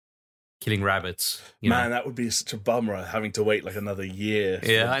 killing rabbits. That would be such a bummer having to wait like another year.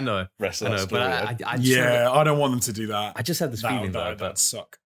 Yeah, I know. Rest of that story. But I don't want them to do that. I just had this feeling that'd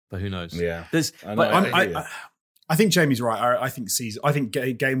suck. But who knows? Yeah, I think Jamie's right. I think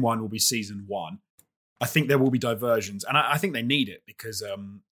game 1 will be season 1. I think there will be diversions, and I think they need it because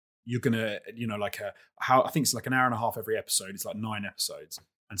you're gonna, I think it's like an hour and a half every episode. It's like 9 episodes,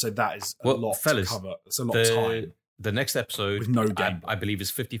 and so that is a lot to cover. It's a lot of time. The next episode, with no game, I believe, is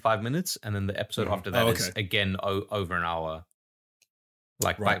 55 minutes, and then the episode after that is again over an hour,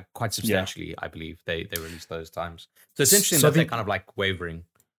 by quite substantially. Yeah. I believe they release those times. So it's interesting that they're kind of like wavering.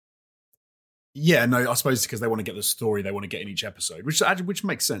 Yeah, no, I suppose it's because they want to get the story they want to get in each episode, which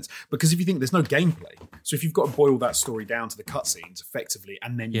makes sense. Because if you think there's no gameplay, so if you've got to boil that story down to the cutscenes effectively,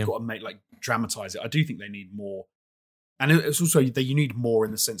 and then you've got to make dramatize it, I do think they need more. And it's also that you need more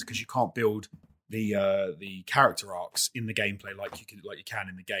in the sense because you can't build the character arcs in the gameplay like you can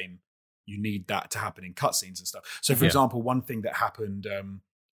in the game. You need that to happen in cutscenes and stuff. So, for example, one thing that happened,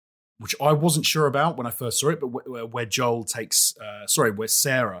 which I wasn't sure about when I first saw it, but where where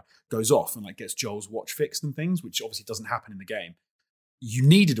Sarah goes off and gets Joel's watch fixed and things, which obviously doesn't happen in the game. You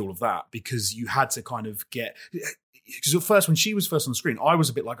needed all of that because you had to kind of get. Because at first, when she was first on the screen, I was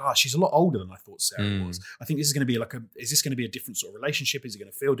a bit like, she's a lot older than I thought Sarah was. I think this is going to be is this going to be a different sort of relationship? Is it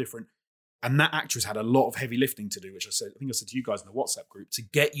going to feel different? And that actress had a lot of heavy lifting to do, which I think I said to you guys in the WhatsApp group, to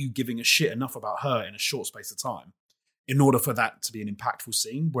get you giving a shit enough about her in a short space of time. in order for that to be an impactful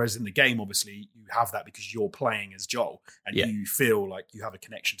scene. Whereas in the game, obviously, you have that because you're playing as Joel and you feel like you have a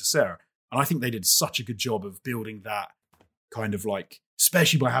connection to Sarah. And I think they did such a good job of building that kind of like,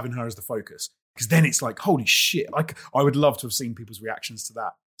 especially by having her as the focus. Because then it's like, holy shit. Like, I would love to have seen people's reactions to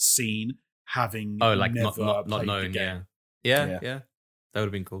that scene, having like never not played knowing, the game. Yeah. That would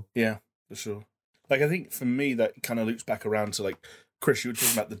have been cool. Yeah, for sure. Like, I think for me, that kind of loops back around to, like, Chris, you were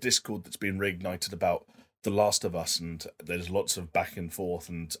talking about the Discord that's been reignited about The Last of Us, and there's lots of back and forth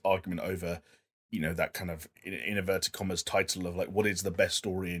and argument over, you know, that kind of, in inverted commas, title of, like, what is the best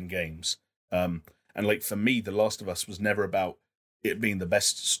story in games? And, like, for me, The Last of Us was never about it being the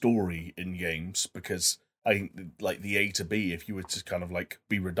best story in games, because I think, like, the A to B, if you were to kind of, like,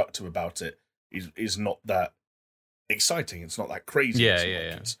 be reductive about it, is not that exciting. It's not that crazy.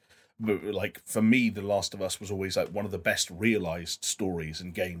 Yeah. But, like, for me, The Last of Us was always, like, one of the best realised stories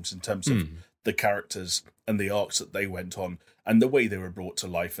in games in terms of the characters and the arcs that they went on and the way they were brought to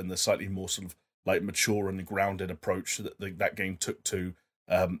life and the slightly more sort of, like, mature and grounded approach that that game took to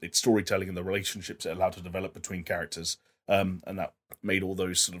its storytelling and the relationships it allowed to develop between characters. And that made all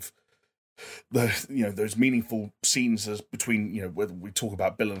those sort of those meaningful scenes as between, you know, whether we talk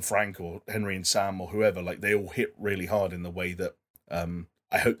about Bill and Frank or Henry and Sam or whoever, like, they all hit really hard in the way that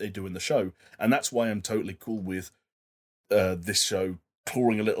I hope they do in the show. And that's why I'm totally cool with this show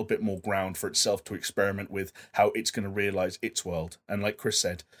clawing a little bit more ground for itself to experiment with how it's going to realise its world. And like Chris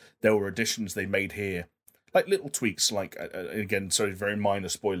said, there were additions they made here, like little tweaks, like, again, sorry, very minor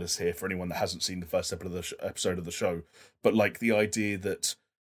spoilers here for anyone that hasn't seen the first episode of the show, but like the idea that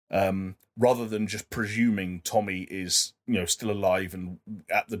rather than just presuming Tommy is, you know, still alive and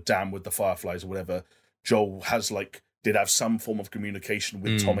at the dam with the fireflies or whatever, Joel did have some form of communication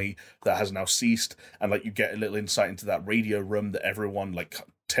with Tommy that has now ceased, and like you get a little insight into that radio room that everyone, like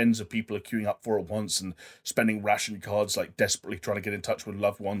tens of people are queuing up for at once and spending ration cards, like desperately trying to get in touch with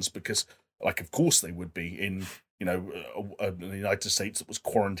loved ones because, like, of course they would be in, you know, the United States that was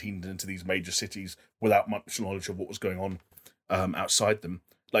quarantined into these major cities without much knowledge of what was going on outside them.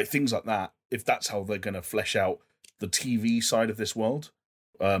 Like, things like that, if that's how they're going to flesh out the TV side of this world,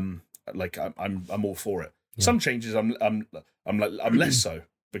 like I'm all for it. Yeah. Some changes I'm less so,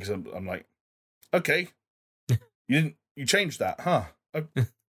 because I'm like, okay, you changed that, huh?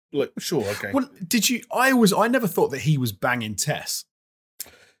 Like, sure, okay. Well, did you? I never thought that he was banging Tess.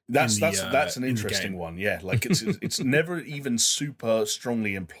 That's an interesting one. Yeah, like it's never even super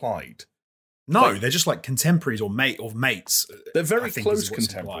strongly implied. No, like, they're just like contemporaries or mates. They're very close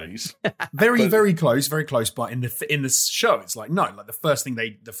contemporaries. very close. But in the show, it's like, no, like the first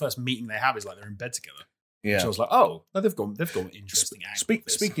meeting they have is like they're in bed together. Yeah, so I was like, oh, they've got interesting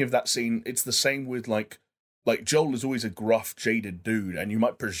angles. Speaking of that scene, it's the same with like Joel is always a gruff, jaded dude, and you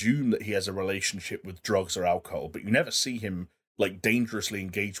might presume that he has a relationship with drugs or alcohol, but you never see him like dangerously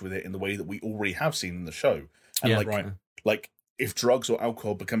engage with it in the way that we already have seen in the show. And like if drugs or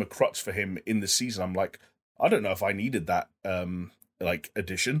alcohol become a crutch for him in the season, I'm like, I don't know if I needed that like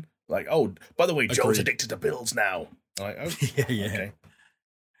addition. Like, oh, by the way, Joel's addicted to pills now. I'm like, oh, yeah. Okay.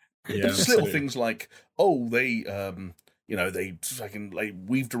 Yeah, just little things like, oh, they they fucking like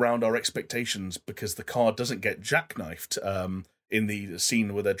weaved around our expectations because the car doesn't get jackknifed in the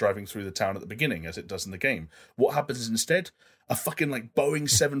scene where they're driving through the town at the beginning, as it does in the game. What happens instead? A fucking like Boeing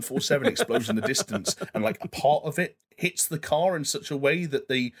 747 explodes in the distance, and like a part of it hits the car in such a way that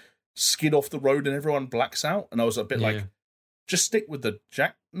they skid off the road and everyone blacks out. And I was a bit like, just stick with the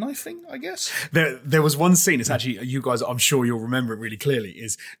jackknifing, I guess. There was one scene, it's actually, you guys, I'm sure you'll remember it really clearly,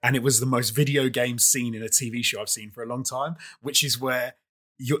 and it was the most video game scene in a TV show I've seen for a long time, which is where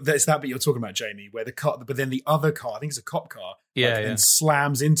that's that bit you're talking about, Jamie, where the car, but then the other car, I think it's a cop car, then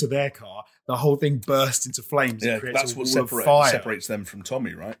slams into their car. The whole thing bursts into flames. Yeah, that's what separates them from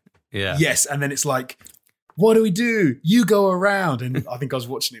Tommy, right? Yeah. Yes, and then it's like, what do we do? You go around. And I think I was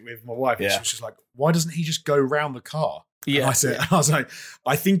watching it with my wife, and she was just like, why doesn't he just go around the car? Yeah. And I was like,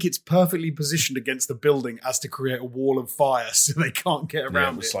 I think it's perfectly positioned against the building as to create a wall of fire so they can't get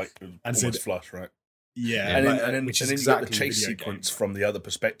around it. It's like almost flush, right? Yeah. And then you get the chase sequence from the other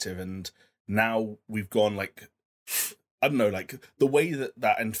perspective, and now we've gone like, I don't know, like the way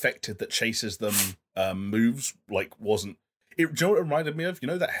that infected that chases them moves like wasn't. Do you know what it reminded me of? You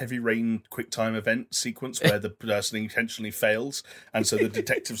know that Heavy Rain QuickTime event sequence where the person intentionally fails, and so the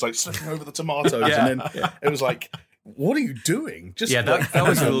detective's like slipping over the tomatoes, and then it was like, what are you doing? Just that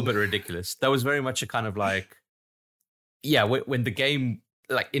was a little bit ridiculous. That was very much a kind of like, when the game,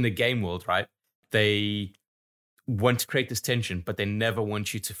 like in the game world, right? They want to create this tension, but they never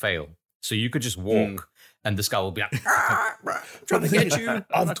want you to fail. So you could just walk, and this guy will be like, trying to get you.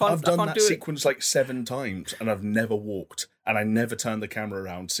 I've done that sequence like 7 times, and I've never walked, and I never turn the camera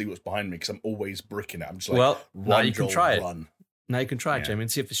around to see what's behind me because I'm always bricking it. I'm just like, well, now you can try it. Run. Now you can try it, Jamie,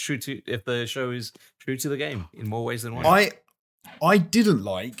 and see if it's true to if the show is true to the game in more ways than one. I didn't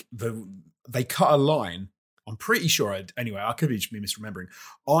like they cut a line. I'm pretty sure anyway, I could be misremembering.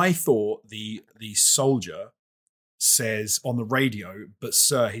 I thought the soldier says on the radio, but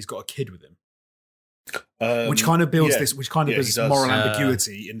sir, he's got a kid with him. Which kind of builds this moral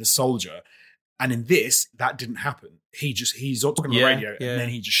ambiguity in the soldier. And in this, that didn't happen. He's talking on the radio and then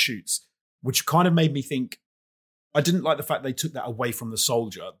he just shoots. Which kind of made me think, I didn't like the fact they took that away from the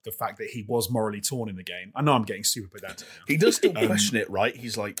soldier, the fact that he was morally torn in the game. I know I'm getting super pedantic now. He does still question it, right?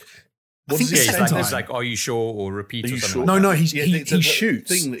 He's like, I think he's like, are you sure? Or repeat or something. No, he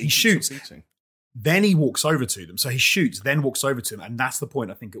shoots. He shoots. Then he walks over to them. So he shoots, then walks over to them. And that's the point,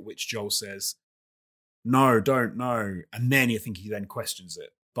 I think, at which Joel says, no, don't, no. And then I think he then questions it.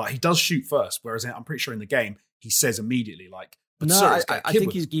 But he does shoot first. Whereas I'm pretty sure in the game, he says immediately, like, I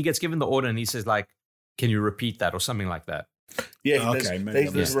think he gets given the order and he says, like, can you repeat that or something like that? Yeah,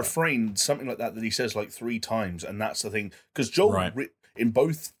 there's a refrain, something like that he says like 3 times. And that's the thing. Because Joel, in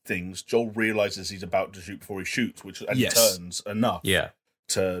both things, Joel realizes he's about to shoot before he shoots, which and turns enough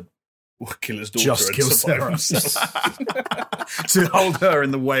to kill his daughter just kill Sarah. To hold her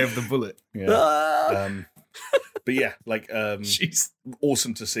in the way of the bullet. But yeah, like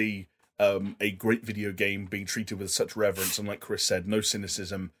awesome to see a great video game being treated with such reverence, and like Chris said, no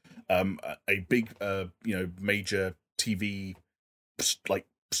cynicism. A big major TV like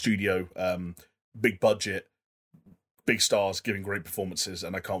studio, big budget, big stars giving great performances,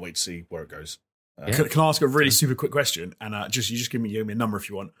 and I can't wait to see where it goes. Can I ask a really super quick question? And you just give me a number if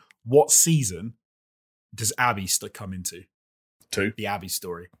you want. What season does Abby come into? 2. The Abby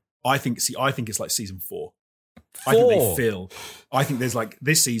story. I think it's like season 4. I think there's like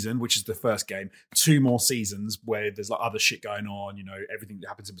this season, which is the first game, 2 more seasons where there's like other shit going on, everything that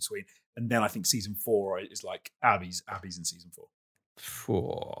happens in between. And then I think season 4 is like Abby's in season 4.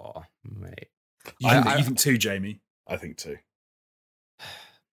 4, mate. You think 2, Jamie? I think 2.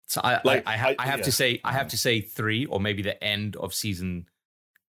 So I have to say 3 or maybe the end of season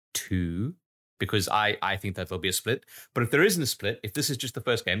 2 because I think that there'll be a split. But if there isn't a split, if this is just the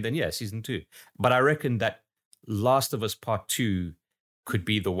first game, then season 2. But I reckon that Last of Us Part 2 could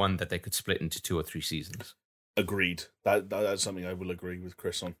be the one that they could split into 2 or 3 seasons. Agreed. That's something I will agree with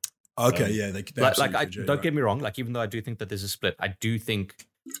Chris on. Okay, don't get me wrong. Like, even though I do think that there's a split, I do think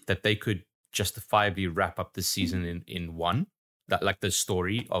that they could justifiably wrap up this season in 1. That, like, the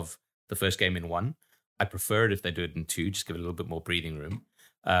story of the first game in 1. I prefer it if they do it in 2, just give it a little bit more breathing room.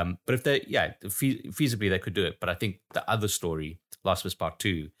 But if they, feasibly they could do it. But I think the other story, Last of Us Part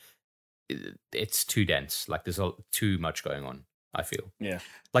 2, it's too dense. Like, there's too much going on, I feel. Yeah.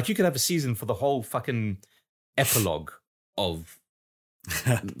 Like, you could have a season for the whole fucking epilogue of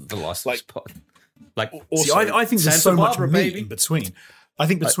the Last of Us Part. Like, also, I think there's so much meat in between. I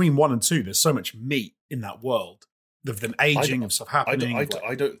think between 1 and 2, there's so much meat in that world of them aging, of stuff happening.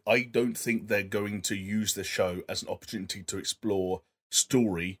 I don't think they're going to use the show as an opportunity to explore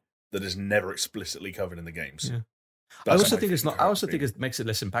story that is never explicitly covered in the games. Yeah. I also think it makes it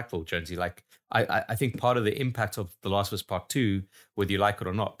less impactful, Jonesy. Like, I think part of the impact of The Last of Us Part 2, whether you like it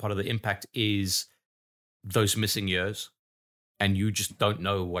or not, part of the impact is those missing years, and you just don't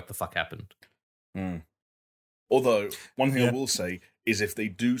know what the fuck happened. Although, one thing I will say is if they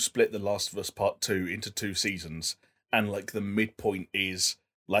do split The Last of Us Part 2 into 2 seasons, and like the midpoint is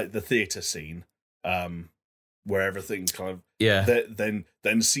like the theatre scene, where everything kind of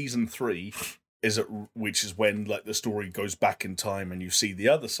then season 3 which is when like the story goes back in time and you see the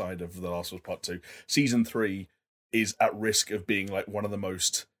other side of The Last of Us Part 2. Season 3 is at risk of being like one of the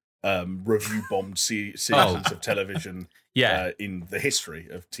most review bombed seasons of television in the history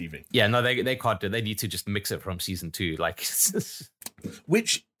of TV. Yeah, no, they can't do it. They need to just mix it from season 2. Like,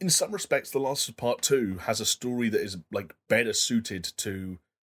 which in some respects, The Last of Us Part 2 has a story that is like better suited to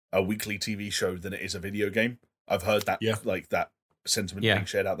a weekly TV show than it is a video game. I've heard that like that sentiment being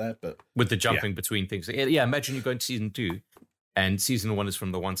shared out there, but with the jumping between things. Imagine you go into season 2 and season 1 is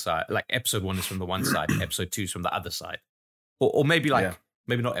from the one side, like episode 1 is from the one side, episode 2 is from the other side. Or maybe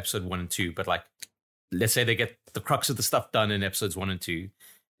maybe not episode 1 and 2, but like, let's say they get the crux of the stuff done in episodes 1 and 2,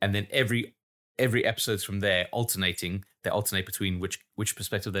 and then every episode's from there they alternate between which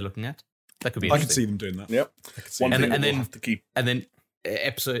perspective they're looking at. That could be interesting. I could see them doing that. Yep. And then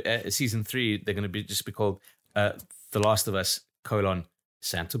episode season 3, they're going to be called The Last of Us :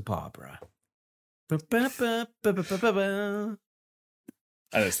 Santa Barbara.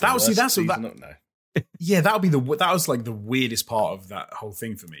 And it's that was like the weirdest part of that whole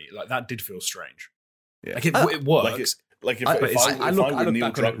thing for me. Like that did feel strange. Yeah. Like it works. I look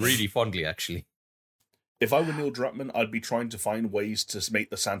back on it really fondly, actually. If I were Neil Druckmann, I'd be trying to find ways to make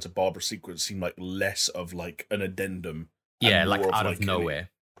the Santa Barbara sequence seem like less of like an addendum. Yeah, like out of nowhere.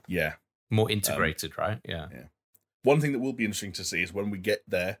 Yeah. More integrated, right? Yeah. One thing that will be interesting to see is when we get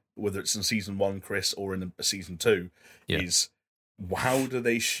there, whether it's in season 1, Chris, or in season 2, is how do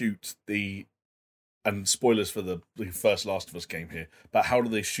they shoot and spoilers for the first Last of Us game here, but how do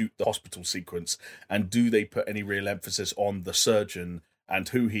they shoot the hospital sequence, and do they put any real emphasis on the surgeon and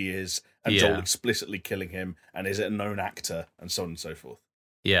who he is, and Joel explicitly killing him, and is it a known actor, and so on and so forth.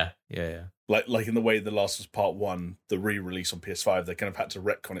 Yeah. Like in the way The Last of Us Part 1, the re-release on PS5, they kind of had to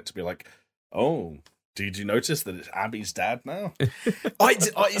retcon it to be like, oh, did you notice that it's Abby's dad now?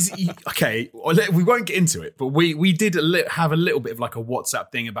 Okay, we won't get into it, but we did have a little bit of like a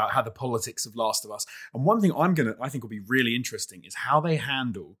WhatsApp thing about how the politics of Last of Us. And one thing I think will be really interesting is how they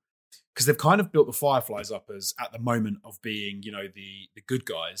handle, because they've kind of built the Fireflies up as at the moment of being, you know, the good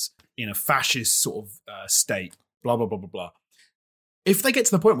guys in a fascist sort of state, blah, blah, blah, blah, blah. If they get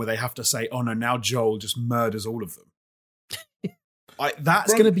to the point where they have to say, oh no, now Joel just murders all of them,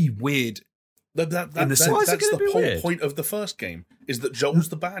 that's going to be weird. That's the whole point of the first game, is that Joel's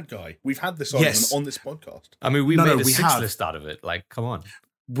the bad guy. We've had this argument on this podcast. I mean, we made a six list out of it. Like, come on.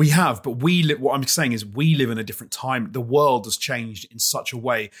 We have, but what I'm saying is we live in a different time. The world has changed in such a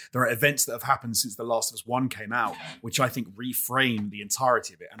way. There are events that have happened since The Last of Us 1 came out, which I think reframe the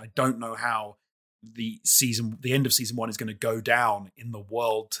entirety of it. And I don't know how the end of season 1 is going to go down in the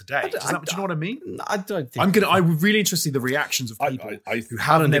world today. Do you know what I mean? I don't think I'm really interested in the reactions of people who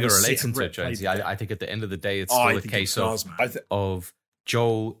haven't never related to it, Jonesy. I think at the end of the day, it's still a case of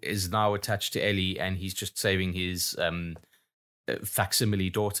Joel is now attached to Ellie, and he's just saving his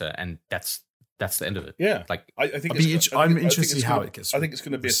facsimile daughter, and that's the end of it. Yeah, like I think I'm interested in how it gets. I think it's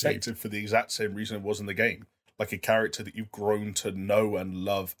going to be effective for the exact same reason it was in the game. Like a character that you've grown to know and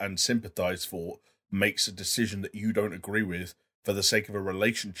love and sympathize for makes a decision that you don't agree with for the sake of a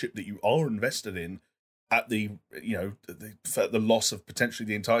relationship that you are invested in at the loss of potentially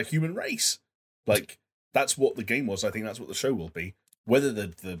the entire human race. Like that's what the game was. I think that's what the show will be. Whether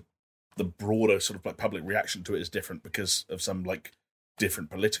the broader sort of like public reaction to it is different because of some like different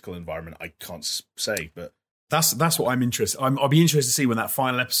political environment, I can't say, but that's what I'm interested. I'll be interested to see when that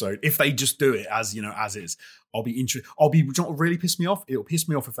final episode, if they just do it as is. I'll be interested. You know what really piss me off? It'll piss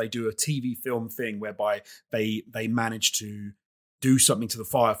me off if they do a TV film thing whereby they manage to do something to the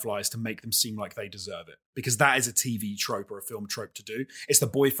Fireflies to make them seem like they deserve it, because that is a TV trope or a film trope to do. It's the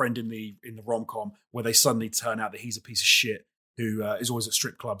boyfriend in the rom-com where they suddenly turn out that he's a piece of shit who is always at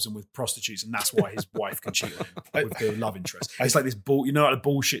strip clubs and with prostitutes, and that's why his wife can cheat on him with the love interest. It's like this like the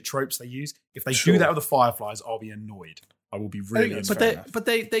bullshit tropes they use. If they do that with the Fireflies, I'll be annoyed. I will be really annoyed. But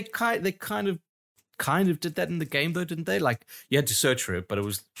they kind of did that in the game though, didn't they? Like you had to search for it, but it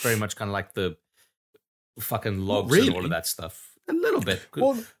was very much kind of like the fucking logs and all of that stuff. A little bit.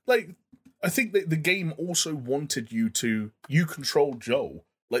 Well, like I think that the game also wanted you control Joel.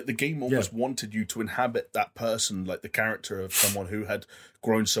 Like, the game almost wanted you to inhabit that person, like the character of someone who had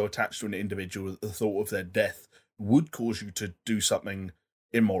grown so attached to an individual that the thought of their death would cause you to do something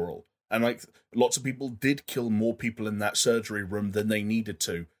immoral. And, like, lots of people did kill more people in that surgery room than they needed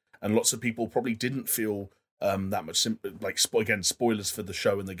to. And lots of people probably didn't feel that much... again, spoilers for the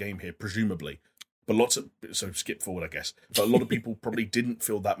show and the game here, presumably. But so skip forward, I guess. But a lot of people probably didn't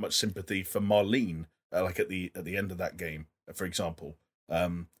feel that much sympathy for Marlene, at the end of that game, for example.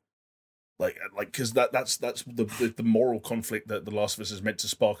 Because that's the moral conflict that The Last of Us is meant to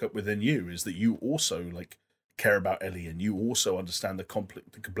spark up within you, is that you also like care about Ellie and you also understand the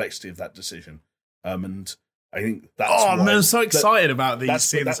complexity of that decision. And I think that's I'm so excited about these.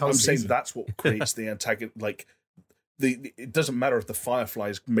 I'm saying that's what creates the antagonist. Like it doesn't matter if the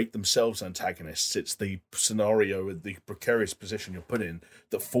Fireflies make themselves antagonists. It's the scenario, the precarious position you're put in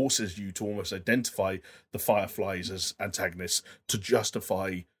that forces you to almost identify the Fireflies as antagonists to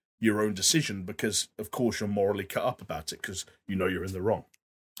justify your own decision, because of course you're morally cut up about it because you know you're in the wrong.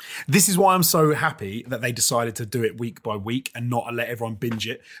 This is why I'm so happy that they decided to do it week by week and not let everyone binge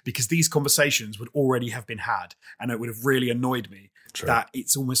it, because these conversations would already have been had, and it would have really annoyed me that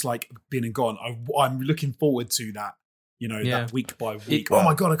it's almost like been and gone. I'm looking forward to that. That week by week. Oh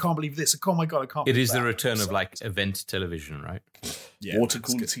my God, I can't believe this. Oh my God, I can't believe that. It is the return of like event television, right? Yeah,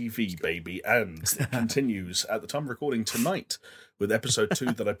 water-cooled TV, baby. And it continues at the time of recording tonight with episode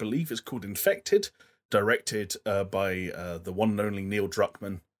 2 that I believe is called Infected, directed by the one and only Neil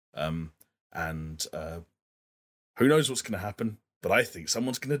Druckmann. And who knows what's going to happen. but I think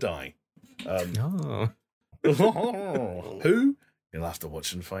someone's going to die. Oh. Who? You'll have to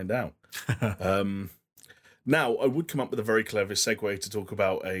watch and find out. Now, I would come up with a very clever segue to talk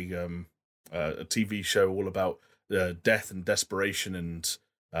about a TV show all about death and desperation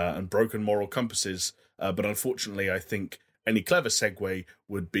and broken moral compasses. But unfortunately, I think any clever segue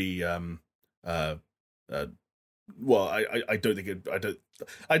would be well, I don't think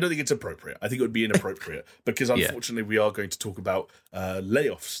it's appropriate. I think it would be inappropriate because unfortunately we are going to talk about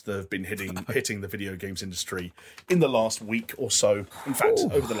layoffs that have been hitting the video games industry in the last week or so. In fact,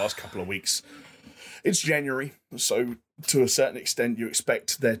 over the last couple of weeks. It's January, so to a certain extent, you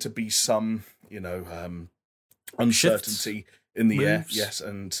expect there to be some, uncertainty in the air. Yes,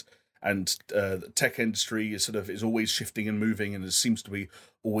 and the tech industry is always shifting and moving, and it seems to be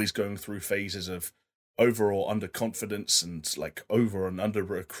always going through phases of over or under confidence and like over and under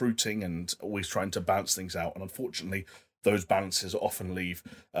recruiting, and always trying to balance things out. And unfortunately, those balances often leave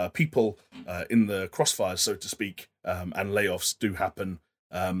people in the crossfires, so to speak, and layoffs do happen.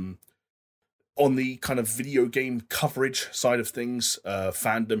 On the kind of video game coverage side of things,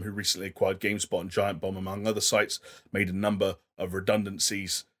 Fandom, who recently acquired GameSpot and Giant Bomb, among other sites, made a number of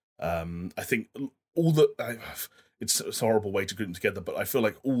redundancies. I think it's a horrible way to group them together, but I feel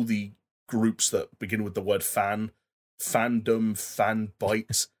like all the groups that begin with the word fandom,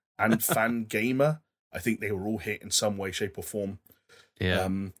 fanbyte, and fangamer, I think they were all hit in some way, shape, or form. Yeah.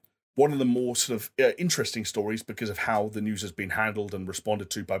 One of the more sort of interesting stories, because of how the news has been handled and responded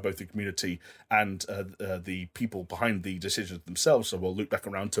to by both the community and the people behind the decisions themselves, so we'll loop back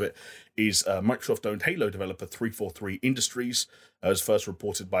around to it, is Microsoft-owned Halo developer 343 Industries, as first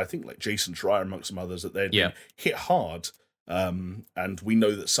reported by, I think, like Jason Schreier, amongst some others, that they'd been hit hard. And we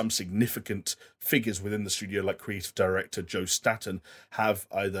know that some significant figures within the studio, like creative director Joe Staten, have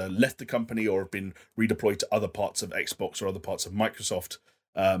either left the company or have been redeployed to other parts of Xbox or other parts of Microsoft.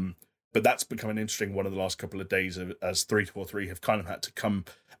 But that's become an interesting one of the last couple of days, as 343 have kind of had to come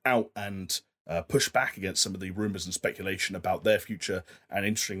out and push back against some of the rumors and speculation about their future, and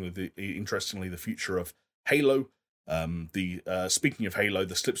interestingly, the future of Halo. Speaking of Halo,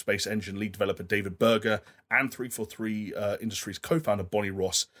 the Slipspace engine lead developer David Berger and 343 Industries co-founder Bonnie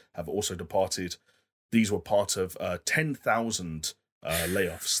Ross have also departed. These were part of 10,000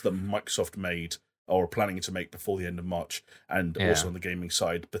 layoffs that Microsoft made or planning to make before the end of March, and also on the gaming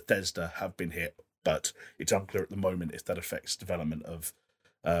side, Bethesda have been hit, but it's unclear at the moment if that affects development of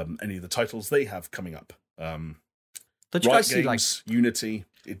any of the titles they have coming up. Don't you guys see, like, Unity?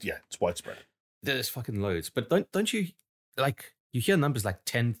 It's widespread. There's fucking loads, but don't you, like, you hear numbers like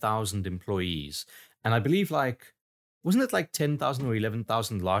 10,000 employees, and I believe, like, wasn't it like 10,000 or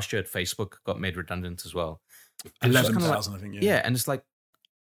 11,000 last year at Facebook got made redundant as well? 11,000, I think. Yeah, and it's like,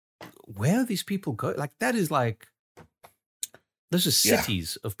 where are these people go? Like, that is like, those are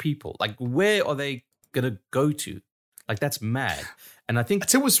cities of people. Like, where are they gonna go to? Like, that's mad. And I think I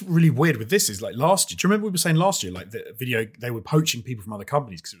tell you what's really weird with this is, like, last year. Do you remember we were saying last year, like, the video, they were poaching people from other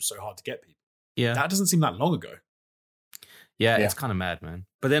companies because it was so hard to get people. Yeah, that doesn't seem that long ago. Yeah, it's kind of mad, man.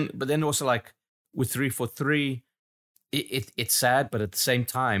 But then also, like, with 343, it's sad, but at the same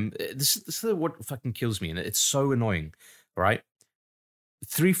time, this is what fucking kills me, and it's so annoying, right?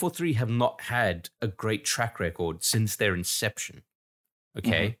 343 have not had a great track record since their inception,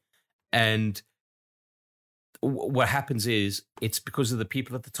 okay? Mm-hmm. And what happens is, it's because of the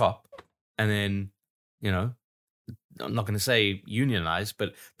people at the top, and then, I'm not going to say unionize,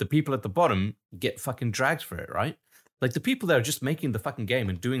 but the people at the bottom get fucking dragged for it, right? Like, the people that are just making the fucking game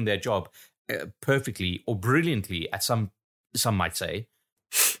and doing their job perfectly or brilliantly, at some might say,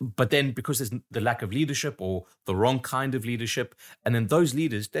 but then because there's the lack of leadership or the wrong kind of leadership, and then those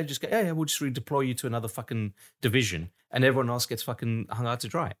leaders, they just go, yeah, we'll just redeploy you to another fucking division, and everyone else gets fucking hung out to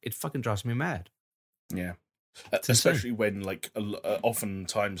dry. It fucking drives me mad. Yeah. Especially when, like,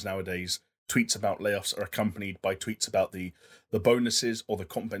 oftentimes nowadays, tweets about layoffs are accompanied by tweets about the bonuses or the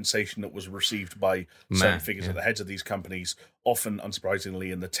compensation that was received by certain figures at the heads of these companies, often,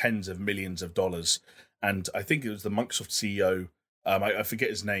 unsurprisingly, in the tens of millions of dollars. And I think it was the Microsoft CEO, I forget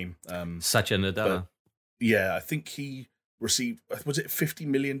his name. Satya Nadella. Yeah, I think he received, was it $50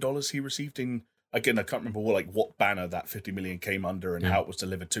 million he received in, again, I can't remember what banner that 50 million came under and how it was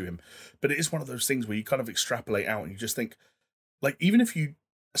delivered to him. But it is one of those things where you kind of extrapolate out and you just think, like, even if you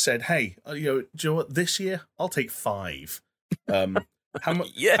said, hey, do you know what, this year I'll take 5. How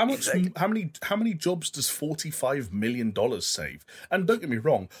many jobs does $45 million save? And don't get me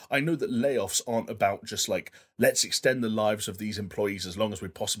wrong, I know that layoffs aren't about just like, let's extend the lives of these employees as long as we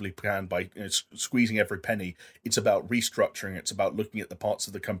possibly can by squeezing every penny. It's about restructuring. It's about looking at the parts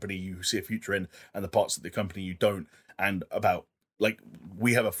of the company you see a future in and the parts of the company you don't, and about like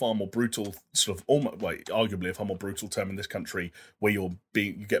we have a far more brutal sort of almost, like, arguably a far more brutal term in this country where you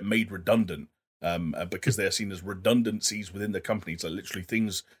get made redundant because they are seen as redundancies within the company, so literally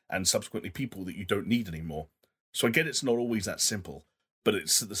things and subsequently people that you don't need anymore. So I get it's not always that simple, but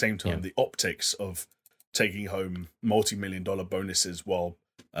it's at the same time the optics of taking home multi-million-dollar bonuses while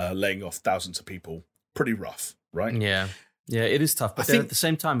laying off thousands of people, pretty rough, right? Yeah, it is tough. But then at the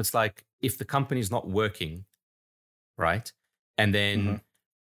same time, it's like if the company's not working, right? And then,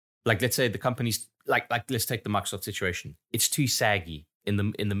 like, let's say the company's like let's take the Microsoft situation. It's too saggy in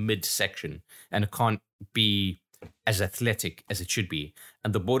the mid section, and it can't be as athletic as it should be.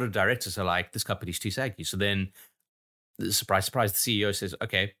 And the board of directors are like, this company's too saggy. So then, surprise, surprise, the CEO says,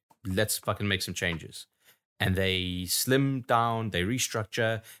 okay, let's fucking make some changes. And they slim down, they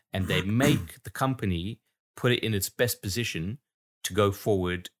restructure, and they make the company put it in its best position to go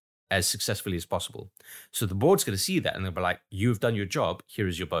forward as successfully as possible. So the board's going to see that, and they'll be like, you've done your job, here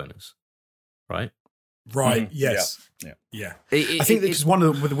is your bonus. Right? Right, yes. Yeah. I think because one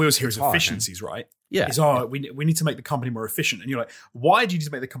of the wheels here is efficiencies, right? Yeah. Is we need to make the company more efficient. And you're like, why do you need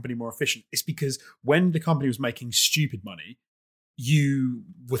to make the company more efficient? It's because when the company was making stupid money, you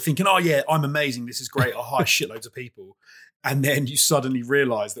were thinking, oh yeah, I'm amazing, this is great, I'll hire shitloads of people. And then you suddenly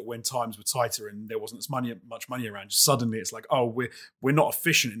realize that when times were tighter and there wasn't much money around, suddenly it's like, oh, we're not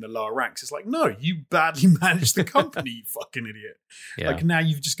efficient in the lower ranks. It's like, no, you badly managed the company, you fucking idiot. Yeah. Like now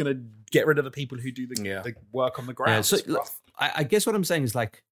you're just going to get rid of the people who do the work on the ground. Yeah, so I guess what I'm saying is,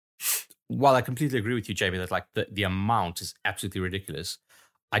 like, while I completely agree with you, Jamie, that like the amount is absolutely ridiculous,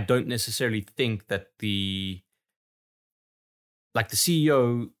 I don't necessarily think that the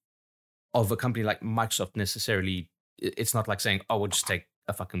CEO of a company like Microsoft necessarily, it's not like saying, oh, we'll just take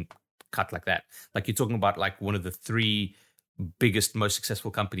a fucking cut like that. Like, you're talking about like one of the 3 biggest, most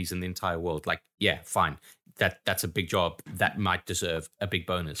successful companies in the entire world. Like, yeah, fine. That's a big job. That might deserve a big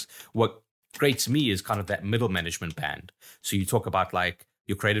bonus. What grates me is kind of that middle management band. So you talk about like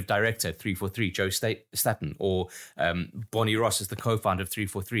your creative director, 343, Joe Staten, or Bonnie Ross as the co-founder of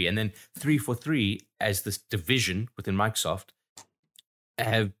 343. And then 343 as this division within Microsoft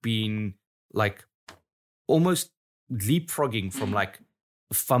have been like almost leapfrogging from like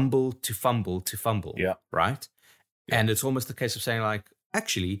fumble to fumble to fumble. Yeah. Right. Yeah. And it's almost the case of saying like,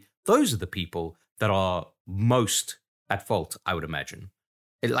 actually, those are the people that are most at fault, I would imagine.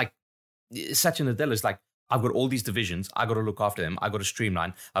 Like Satya Nadella is like, I've got all these divisions. I got to look after them. I got to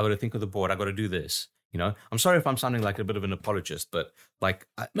streamline. I got to think of the board. I got to do this. You know, I'm sorry if I'm sounding like a bit of an apologist, but like,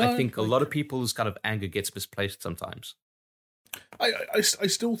 I think a lot of people's kind of anger gets misplaced sometimes. I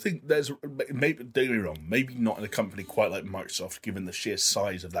still think there's, maybe, don't get me wrong, maybe not in a company quite like Microsoft, given the sheer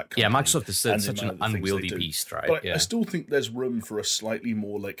size of that company. Yeah, Microsoft is such an unwieldy beast, right? But I still think there's room for a slightly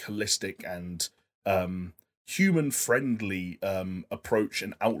more like holistic and human-friendly approach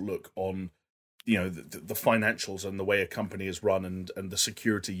and outlook on, you know, the financials and the way a company is run and the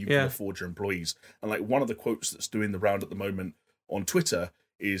security you can afford your employees. And like one of the quotes that's doing the round at the moment on Twitter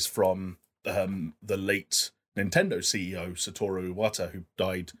is from the late Nintendo CEO Satoru Iwata, who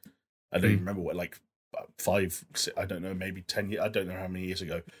died, I don't even remember what, like 5, I don't know, maybe 10 years, I don't know how many years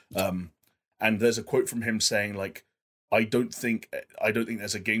ago. And there's a quote from him saying like, I don't think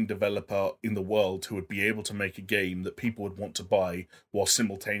there's a game developer in the world who would be able to make a game that people would want to buy while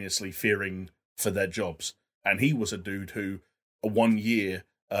simultaneously fearing for their jobs. And he was a dude who, 1 year,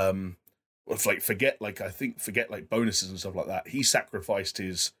 forget bonuses and stuff like that. He sacrificed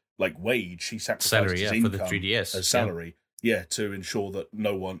his like wage. He sacrificed salary, his income for the 3DS as salary, to ensure that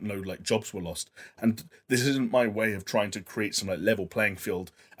no like jobs were lost. And this isn't my way of trying to create some like level playing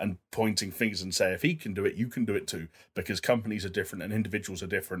field and pointing fingers and say if he can do it, you can do it too. Because companies are different and individuals are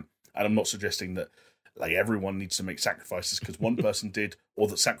different. And I'm not suggesting that like everyone needs to make sacrifices because one person did, or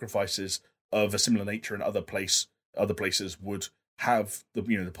that sacrifices of a similar nature in other places would have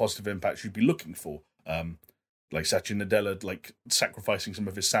the positive impact you'd be looking for. Like Satya Nadella, like sacrificing some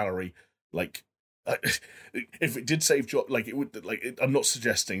of his salary, like if it did save job, like it would. Like I'm not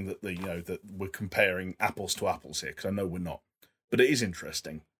suggesting that that we're comparing apples to apples here because I know we're not, but it is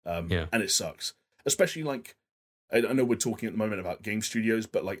interesting, and it sucks, especially like I know we're talking at the moment about game studios,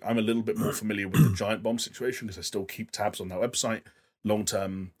 but like I'm a little bit more familiar with the Giant Bomb situation because I still keep tabs on that website.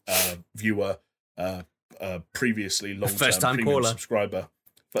 Long-term viewer, previously long-term first-time premium caller subscriber.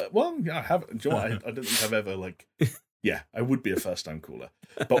 But, well, yeah, I haven't. Do you know what? I don't think I've ever I would be a first-time caller,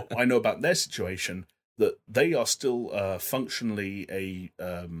 but I know about their situation that they are still functionally a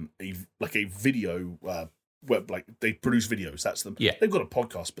video web, like they produce videos. That's them. Yeah, they've got a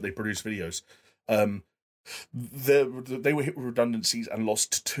podcast, but they produce videos. They were hit with redundancies and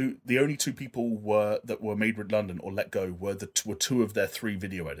lost two. The only two people that were made redundant or let go were two of their three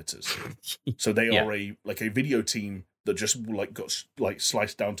video editors. So they are a video team that just got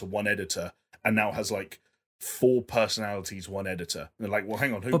sliced down to one editor and now has four personalities, one editor. And they're like, well,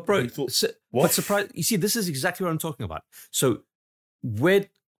 hang on, who thought? What? But surprise! You see, this is exactly what I'm talking about. So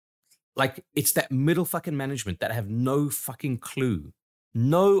it's that middle fucking management that have no fucking clue,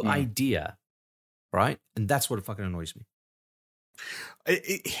 no idea. Right? And that's what fucking annoys me.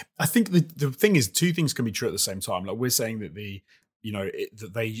 I think the thing is, two things can be true at the same time. Like, we're saying that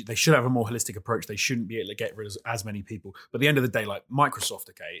that they should have a more holistic approach. They shouldn't be able to get rid of as many people. But at the end of the day, like Microsoft,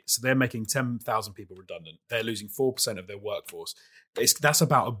 okay, so they're making 10,000 people redundant. They're losing 4% of their workforce. That's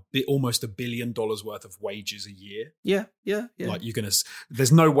about almost $1 billion worth of wages a year. Yeah. Like,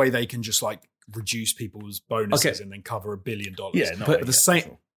 there's no way they can just reduce people's bonuses and then cover $1 billion. Yeah, no, but at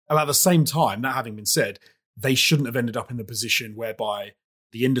the same time, that having been said, they shouldn't have ended up in the position whereby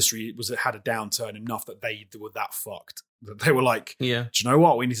the industry had a downturn enough that they were that fucked. That they were like, do you know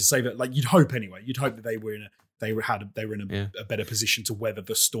what? We need to save it. Like, you'd hope anyway. You'd hope that they were in a better position to weather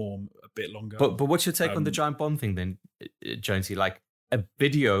the storm a bit longer. But what's your take on the giant bomb thing then, Jonesy? Like a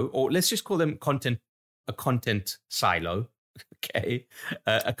video, or let's just call them a content silo, okay?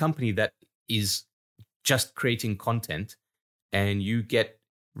 A company that is just creating content, and you get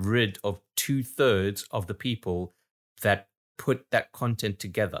rid of 2/3 of the people that put that content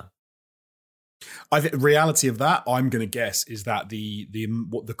together. I think the reality of that, I'm going to guess, is that the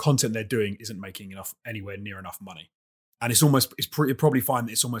content they're doing isn't making anywhere near enough money, and you'll probably find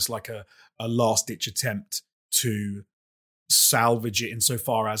that it's almost like a last ditch attempt to salvage it,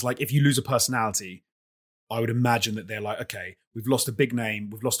 insofar as, like, if you lose a personality, I would imagine that they're like, okay, we've lost a big name,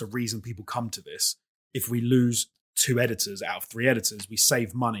 we've lost a reason people come to this. If we lose 2 editors out of 3 editors, we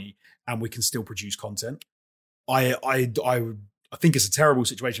save money and we can still produce content. I think it's a terrible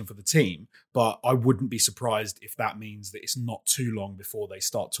situation for the team, but I wouldn't be surprised if that means that it's not too long before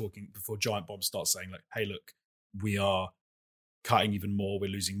Giant Bomb starts saying, like, hey, look, we are cutting even more, we're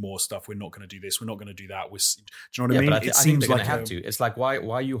losing more stuff, we're not going to do this, we're not going to do that. Do you know what I mean? But I think they're going to have to. It's like, why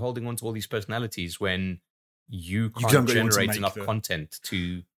are you holding on to all these personalities when you can't generate enough content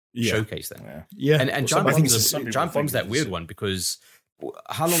to showcase them? And Giant Bomb's that weird one, because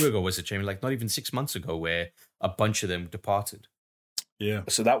how long ago was it, Jamie? Like, not even 6 months ago, where a bunch of them departed. Yeah.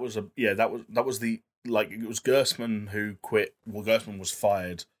 So that was it was Gersman who quit. Well, Gersman was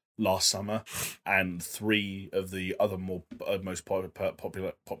fired last summer, and 3 of the other most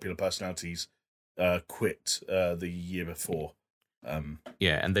popular personalities quit the year before. And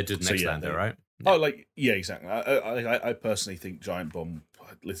they did Nextlander, right? Exactly. I personally think Giant Bomb,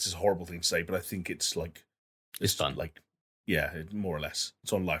 this is a horrible thing to say, but I think it's it's done. More or less,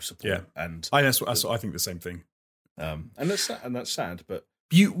 it's on life support. Yeah, and I think the same thing. And that's sad, but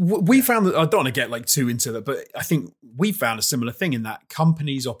we found that, I don't want to get too into that, but I think we found a similar thing in that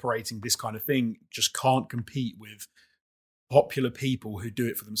companies operating this kind of thing just can't compete with popular people who do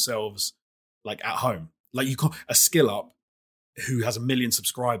it for themselves, like at home. Like, you can't, a Skill Up who has 1 million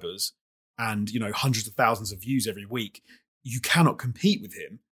subscribers and hundreds of thousands of views every week, you cannot compete with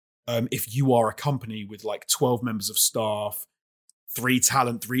him if you are a company with 12 members of staff, 3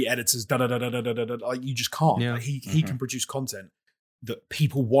 talent, 3 editors, like, you just can't. Yeah. Like, he can produce content that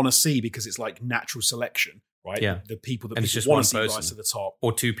people want to see because it's like natural selection, right? Yeah. The people that and people want to see rise to the top.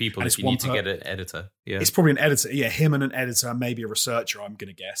 Or 2 people if you need to get an editor. Yeah. It's probably an editor. Yeah, him and an editor and maybe a researcher, I'm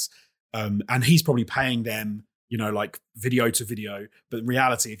going to guess. And he's probably paying them, video to video. But in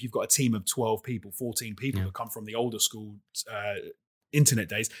reality, if you've got a team of 12 people, 14 people that come from the older school internet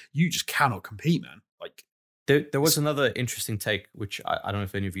days, you just cannot compete, man. Like, There was another interesting take, which I don't know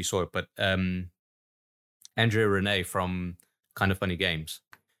if any of you saw it, but Andrea Renee from Kind of Funny Games,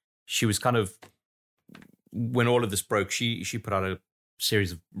 she was when all of this broke, she put out a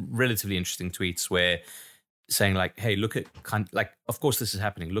series of relatively interesting tweets where saying, like, hey, look at of course this is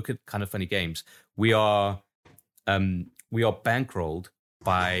happening. Look at Kind of Funny Games. We are bankrolled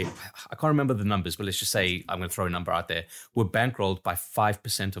by, I can't remember the numbers, but let's just say, I'm going to throw a number out there. We're bankrolled by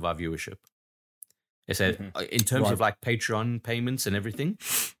 5% of our viewership. They said, in terms of Patreon payments and everything,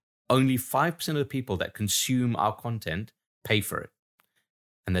 only 5% of the people that consume our content pay for it.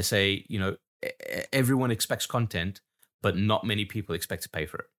 And they say, everyone expects content, but not many people expect to pay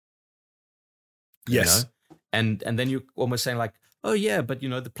for it. Yes. And then you're almost saying, like, oh yeah, but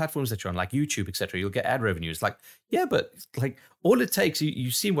the platforms that you're on, like YouTube, etc., you'll get ad revenues. Like, yeah, but all it takes,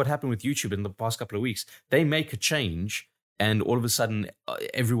 you've seen what happened with YouTube in the past couple of weeks. They make a change, and all of a sudden,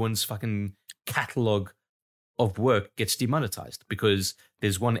 everyone's fucking catalog of work gets demonetized because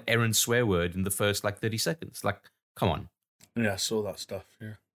there's one errant swear word in the first 30 seconds. Come on. Yeah, I saw that stuff.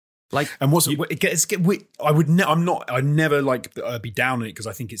 Yeah. And I never be down on it because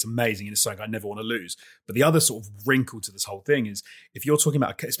I think it's amazing and it's something I never want to lose. But the other sort of wrinkle to this whole thing is if you're talking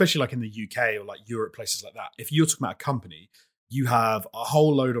about, especially in the UK or Europe, places like that, if you're talking about a company, you have a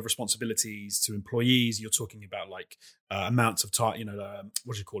whole load of responsibilities to employees. You're talking about amounts of time,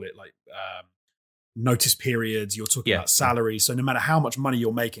 what do you call it? Notice periods. You're talking about salaries. So no matter how much money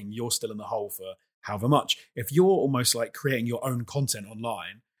you're making, you're still in the hole for however much. If you're almost creating your own content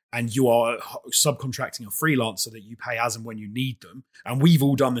online, and you are subcontracting a freelancer that you pay as and when you need them. And we've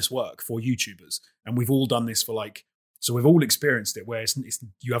all done this work for YouTubers. And we've all done this for so we've all experienced it where it's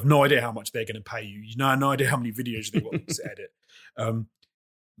you have no idea how much they're going to pay you. You know, no idea how many videos they want to edit.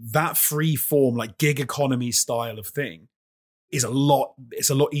 That free form, gig economy style of thing it's a lot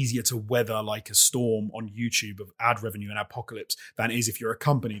easier to weather a storm on YouTube of ad revenue and apocalypse than it is if you're a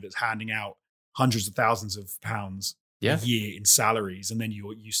company that's handing out hundreds of thousands of pounds a year in salaries, and then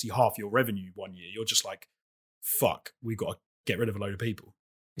you see half your revenue one year. You're just fuck, we've got to get rid of a load of people.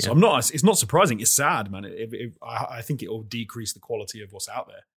 So it's not surprising. It's sad, man. I think it will decrease the quality of what's out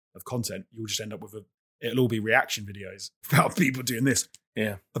there of content. You'll just end up with it'll all be reaction videos about people doing this.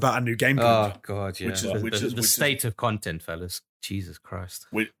 Yeah. About a new game. Oh God, yeah. Which is the state of content, fellas. Jesus Christ.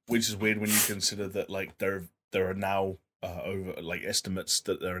 Which is weird when you consider that there are now over estimates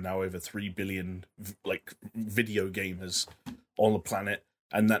that there are now over 3 billion video gamers on the planet,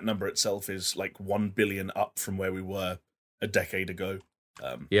 and that number itself is 1 billion up from where we were a decade ago.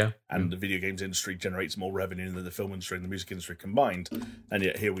 And the video games industry generates more revenue than the film industry and the music industry combined, and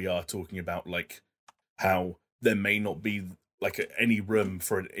yet here we are talking about how there may not be any room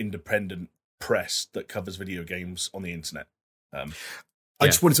for an independent press that covers video games on the internet. I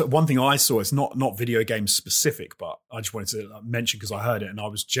just wanted to, one thing I saw, it's not video game specific, but I just wanted to mention because I heard it and I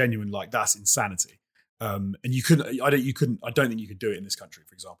was genuine, that's insanity. And I don't think you could do it in this country,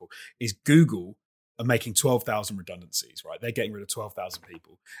 for example, is Google are making 12,000 redundancies, right? They're getting rid of 12,000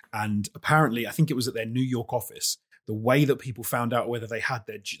 people. And apparently, I think it was at their New York office, the way that people found out whether they kept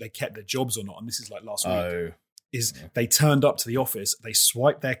their jobs or not, and this is last week, is they turned up to the office, they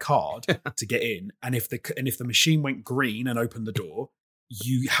swiped their card to get in, and if the machine went green and opened the door,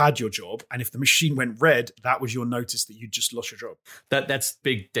 you had your job, and if the machine went red, that was your notice that you just lost your job. That's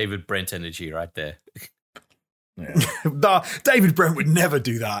big David Brent energy right there. Yeah. David Brent would never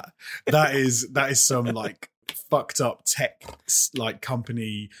do that. That is some fucked up tech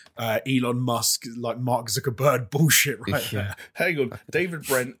company, Elon Musk, Mark Zuckerberg bullshit right there. Hang on, David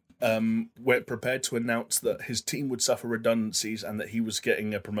Brent were prepared to announce that his team would suffer redundancies and that he was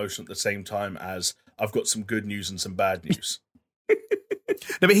getting a promotion at the same time as I've got some good news and some bad news.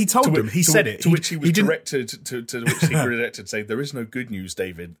 No, but he told them. He said it. To which he was directed to which he directed say, "There is no good news,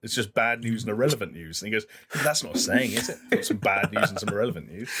 David. It's just bad news and irrelevant news." And he goes, "That's not a saying, is it? Got some bad news and some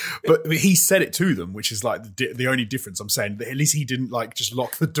irrelevant news." But he said it to them, which is the only difference. I'm saying that at least he didn't just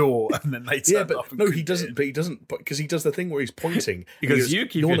lock the door and then they turned up. No, he doesn't. But he doesn't because he does the thing where he's pointing. Because you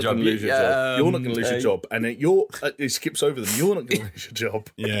keep your job. You're not going to lose your job, and then he skips over them. You're not going to lose your job.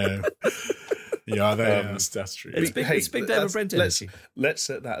 Yeah. Yeah, that's true. It's big David Brent energy. Let's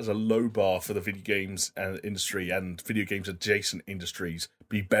set that as a low bar for the video games industry and video games adjacent industries.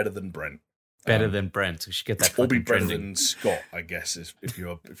 Be better than Brent. Better than Brent. We should get that. Or be better than Scott, I guess, if you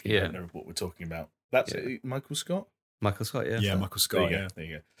don't know what we're talking about. That's it, Michael Scott? Michael Scott, yeah. Yeah, Michael Scott, there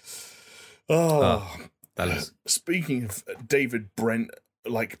you go. Speaking of David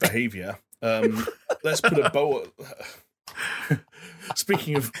Brent-like behaviour, let's put a bow...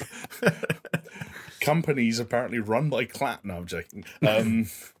 Speaking of companies apparently run by Clap, no, I'm joking.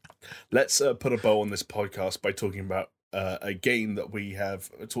 Let's put a bow on this podcast by talking about a game that we have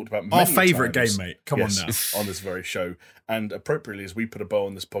talked about many Our favourite times. game, mate. Come on now. On this very show. And appropriately, as we put a bow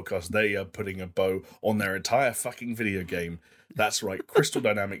on this podcast, they are putting a bow on their entire fucking video game. That's right. Crystal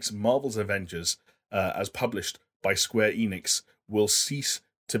Dynamics' Marvel's Avengers, as published by Square Enix, will cease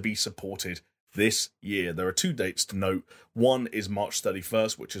to be supported this year. There are 2 dates to note. One is March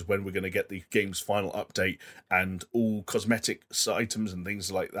 31st, which is when we're going to get the game's final update, and all cosmetic items and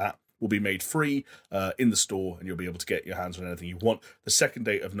things like that will be made free in the store, and you'll be able to get your hands on anything you want. The second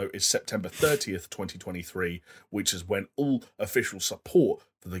date of note is September 30th, 2023, which is when all official support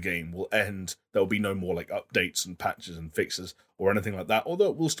for the game will end. There will be no more updates and patches and fixes or anything like that, although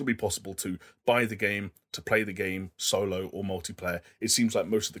it will still be possible to buy the game, to play the game solo or multiplayer. It seems like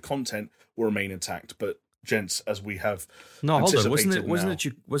most of the content will remain intact, but gents, as we have hold on,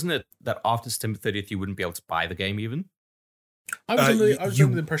 wasn't it that after September 30th you wouldn't be able to buy the game even? I was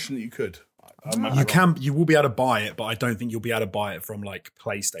under the impression that you could. You will be able to buy it, but I don't think you'll be able to buy it from like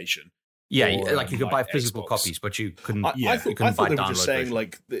PlayStation. Yeah, like you could buy physical Xbox. copies, but you couldn't. I thought they were just saying version.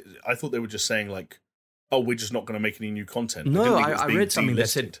 like. I thought they were just saying like, "Oh, we're just not going to make any new content." No, I read something that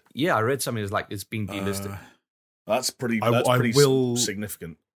said. Yeah, I read something that's like it's being delisted. That's pretty.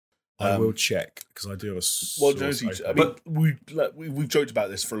 Significant. I will check because I do have a. Well, Jonesy, I mean, we've joked about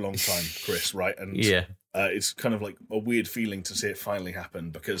this for a long time, Chris, right? And it's kind of like a weird feeling to see it finally happen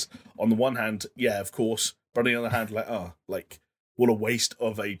because on the one hand, yeah, of course, but on the other hand, like what a waste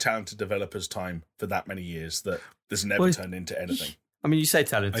of a talented developer's time for that many years that this never turned into anything. I mean, you say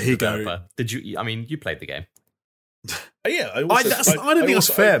talented developer. Did you? I mean, you played the game. Yeah, I don't think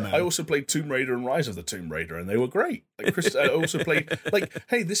that's fair, man. I also played Tomb Raider and Rise of the Tomb Raider, and they were great. Like Chris, I also played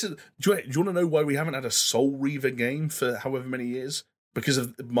hey, this is. Do you want to know why we haven't had a Soul Reaver game for however many years? Because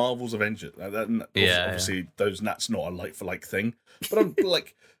of Marvel's Avengers. Obviously, that's not a like for like thing. But I'm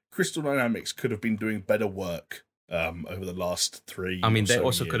like, Crystal Dynamics could have been doing better work over the last 3. I mean, they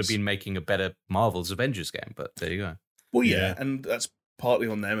also years. could have been making a better Marvel's Avengers game. But there you go. Well, yeah, and that's partly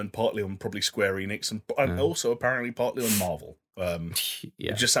on them and partly on probably Square Enix and also apparently partly on Marvel.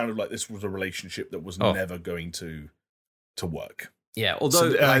 It just sounded like this was a relationship that was never going to work. Yeah,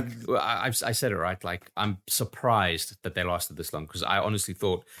 although I said it right. Like, I'm surprised that they lasted this long because I honestly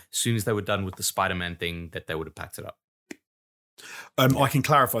thought as soon as they were done with the Spider-Man thing that they would have packed it up. I can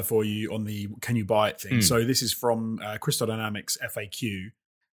clarify for you on the can you buy it thing. So this is from Crystal Dynamics FAQ,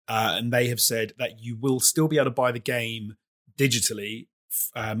 and they have said that you will still be able to buy the game digitally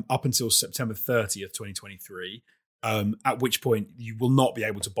up until September 30th, 2023, at which point you will not be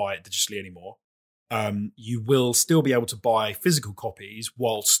able to buy it digitally anymore. You will still be able to buy physical copies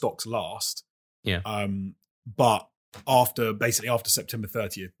while stocks last. Yeah. But after September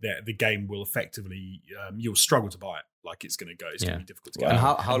 30th, the game will effectively, you'll struggle to buy it. Like it's going to go. It's going to be difficult to get. And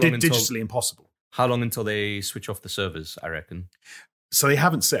how long digitally impossible. How long until they switch off the servers, I reckon? So they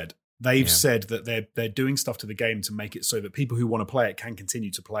haven't said. They've said that they're doing stuff to the game to make it so that people who want to play it can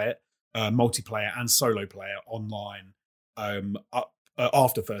continue to play it, multiplayer and solo player online up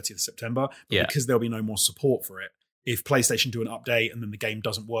after 30th September. Because there'll be no more support for it. If PlayStation do an update and then the game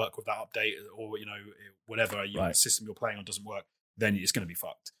doesn't work with that update, or whatever system you're playing on doesn't work, then it's going to be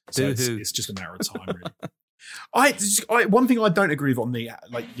fucked. So it's just a matter of time, really. One thing I don't agree with on the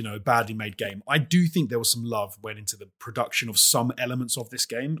badly made game, I do think there was some love went into the production of some elements of this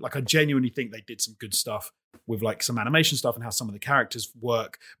game. Like I genuinely think they did some good stuff with like some animation stuff and how some of the characters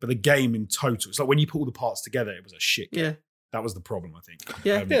work. But the game in total, it's like when you put all the parts together, it was a shit game. Yeah, that was the problem, I think.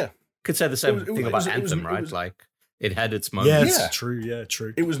 Yeah, could say the same thing about Anthem, right? Like it had its moments. Yeah, true. Yeah,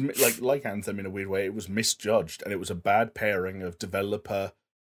 true. It was like Anthem in a weird way. It was misjudged, and it was a bad pairing of developer,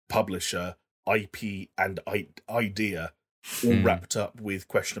 publisher, IP and idea all wrapped up with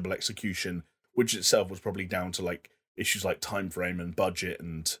questionable execution, which itself was probably down to like issues like time frame and budget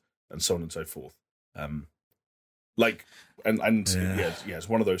and so on and so forth. It's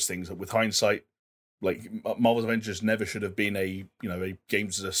one of those things that with hindsight, like Marvel's Avengers never should have been a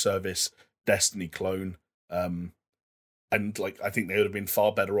games as a service Destiny clone. And like I think they would have been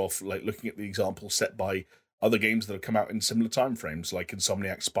far better off like looking at the example set by other games that have come out in similar time frames, like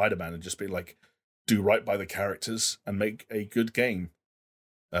Insomniac Spider-Man, and just be like, do right by the characters and make a good game.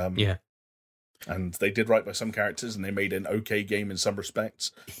 And they did right by some characters, and they made an okay game in some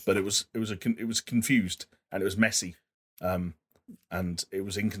respects, but it was confused and it was messy, and it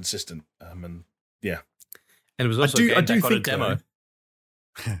was inconsistent, and it was also a game that got a demo.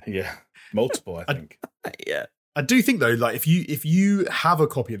 Multiple, I think. I do think though, like if you have a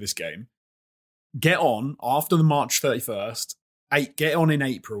copy of this game, get on after the March 31st, get on in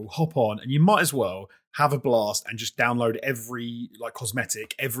April, hop on, and you might as well have a blast and just download every like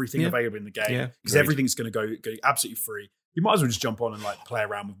cosmetic, everything available in the game, because everything's going to go absolutely free. You might as well just jump on and like play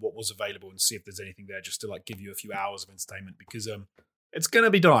around with what was available and see if there's anything there just to like give you a few hours of entertainment, because it's going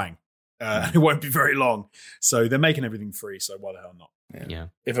to be dying. It won't be very long. So they're making everything free, so why the hell not? Yeah.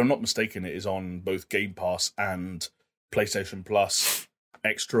 If I'm not mistaken, it is on both Game Pass and PlayStation Plus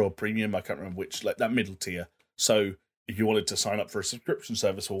Extra or Premium. I can't remember which, like that middle tier. So if you wanted to sign up for a subscription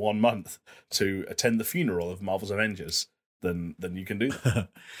service for 1 month to attend the funeral of Marvel's Avengers, then you can do that.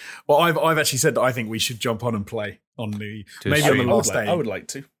 Well, I've actually said that I think we should jump on and play on the maybe on the last day. I would like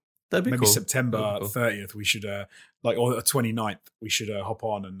to. That'd be maybe cool. September 30th. We should or the 29th. We should hop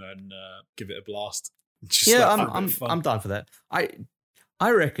on and give it a blast. I'm down for that. I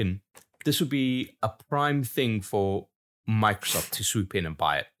reckon this would be a prime thing for Microsoft to swoop in and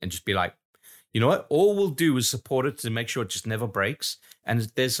buy it and just be like, you know what? All we'll do is support it to make sure it just never breaks. And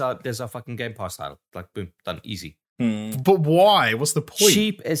there's our fucking Game Pass title. Like, boom, done, easy. But why? What's the point?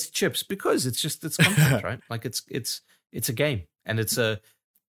 Cheap as chips, because it's content, right? Like it's a game, and it's a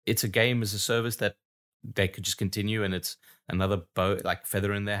game as a service that they could just continue, and it's another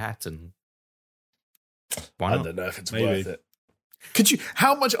feather in their hat, and why not? I don't know if it's worth it. Could you?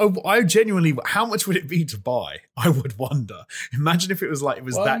 How much? How much would it be to buy? I would wonder. Imagine if it was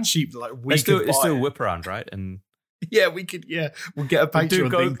that cheap. Like it's still whip around, right? And yeah, we could. Yeah, we'll get a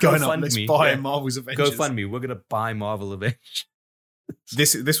Patreon thing going up. Let's buy Marvel's Avengers. GoFundMe. We're gonna buy Marvel Avengers.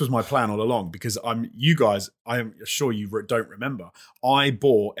 This was my plan all along, because you guys. I am sure you don't remember. I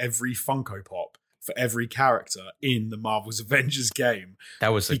bought every Funko Pop for every character in the Marvel's Avengers game.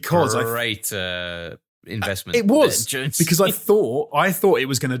 That was a great investment. It was because I thought it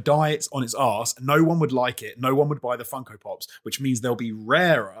was going to die on its arse. No one would like it. No one would buy the Funko Pops, which means they'll be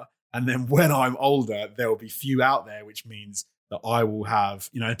rarer. And then when I'm older, there will be few out there, which means that I will have,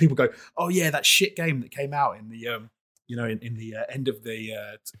 people go, oh yeah, that shit game that came out in the, in the end of the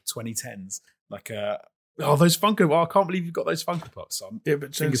 2010s, those Funko. Oh, I can't believe you've got those Funko Pops. Yeah,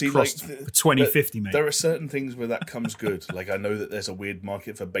 but fingers crossed for 2050, mate. There are certain things where that comes good. Like I know that there's a weird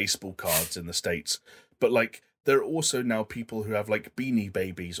market for baseball cards in the States, but there are also now people who have Beanie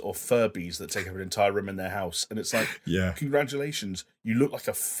Babies or Furbies that take up an entire room in their house, and it's yeah, congratulations, you look like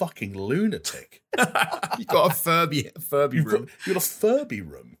a fucking lunatic. You've got a Furby room. You've got a Furby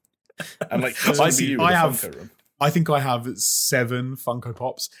room, and I think I have 7 Funko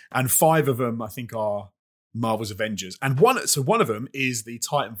Pops, and 5 of them I think are Marvel's Avengers, and one of them is the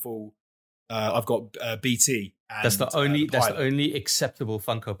Titanfall. I've got BT. And, that's the only acceptable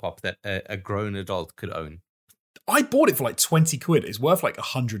Funko Pop that a grown adult could own. I bought it for £20. It's worth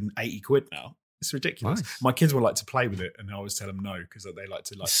 £180 now. It's ridiculous. Nice. My kids would like to play with it, and I always tell them no because they like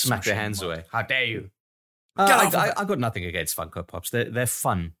to smack their hands away. How dare you? I got nothing against Funko Pops. They're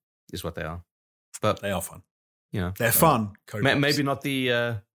fun, is what they are. But they are fun. They're fun. Maybe not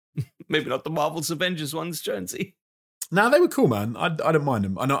the Marvel's Avengers ones, Jonesy. No, they were cool, man. I don't mind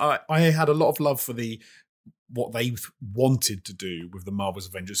them. I had a lot of love for what they wanted to do with the Marvel's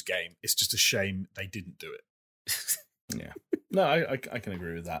Avengers game. It's just a shame they didn't do it. Yeah. No, I can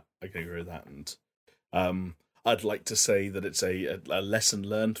agree with that. And I'd like to say that it's a lesson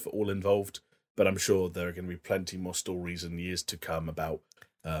learned for all involved, but I'm sure there are going to be plenty more stories in years to come about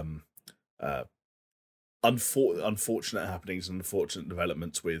unfortunate happenings and unfortunate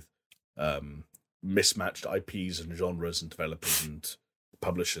developments with mismatched IPs and genres and developers and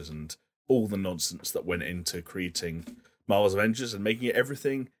publishers and all the nonsense that went into creating Marvel's Avengers and making it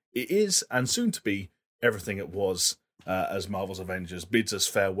everything it is and soon to be everything it was as Marvel's Avengers bids us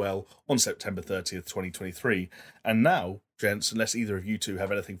farewell on September 30th, 2023. And now, gents, unless either of you two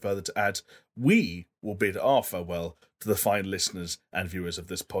have anything further to add, we will bid our farewell to the fine listeners and viewers of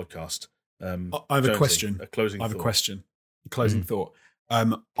this podcast. I have a question. A closing thought.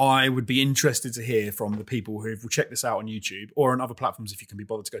 I would be interested to hear from the people who will check this out on YouTube or on other platforms if you can be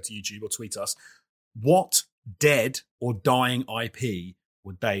bothered to go to YouTube or tweet us. What dead or dying IP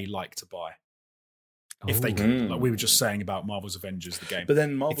would they like to buy? If they could. Like we were just saying about Marvel's Avengers, the game. But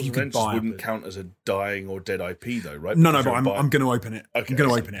then Marvel's Avengers wouldn't count as a dying or dead IP though, right? No, but I'm going to open it. Okay, I'm going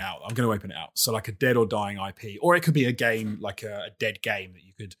to open it out. So like a dead or dying IP. Or it could be a game, like a dead game that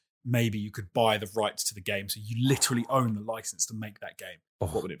you could buy the rights to the game, so you literally own the license to make that game.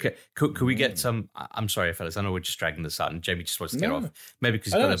 What would it be? Could we get some? I'm sorry, fellas. I know we're just dragging this out, and Jamie just wants to get off. Maybe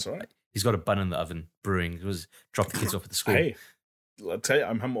because he's got a bun in the oven brewing. He was drop the kids off at the school. Hey, I'll tell you,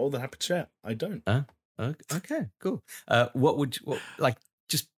 I'm more than happy to share. I don't. Okay, cool. What would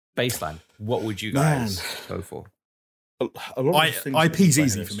just baseline? What would you guys go for? A lot of things IP's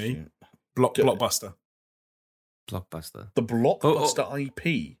easy for me. Blockbuster. The Blockbuster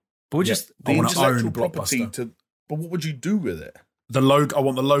IP. But we're just the intellectual property but what would you do with it? The logo. I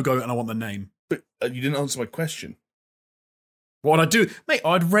want the logo and I want the name. But you didn't answer my question. What would I do, mate?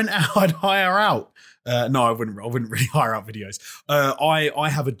 I'd rent out. I'd hire out. No, I wouldn't really hire out videos. I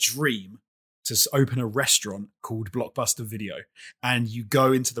have a dream to open a restaurant called Blockbuster Video, and you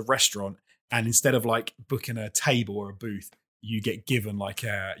go into the restaurant, and instead of booking a table or a booth, you get given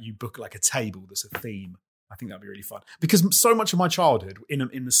you book a table that's a theme. I think that'd be really fun because so much of my childhood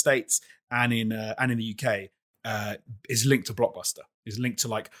in the States and in the UK is linked to Blockbuster. Is linked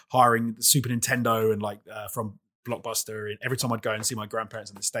to hiring the Super Nintendo and from Blockbuster. And every time I'd go and see my grandparents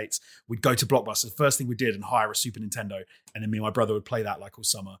in the States, we'd go to Blockbuster. The first thing we did and hire a Super Nintendo, and then me and my brother would play that all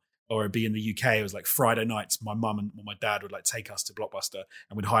summer. Or it'd be in the UK. It was Friday nights. My mum and my dad would take us to Blockbuster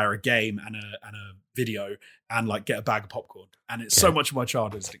and we'd hire a game and a video and get a bag of popcorn. And it's so much of my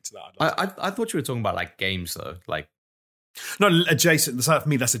childhood is linked to that. I thought you were talking about games though, No, adjacent. So for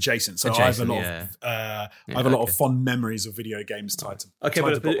me, that's adjacent. So Adjacent, I have a lot of fond memories of video games tied to. Okay,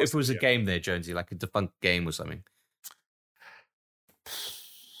 but if it was a game there, Jonesy, like a defunct game or something.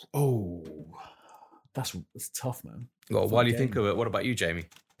 Oh, that's tough, man. Well, while you think of it, what about you, Jamie?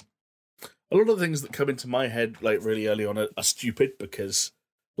 A lot of the things that come into my head, like really early on, are stupid because,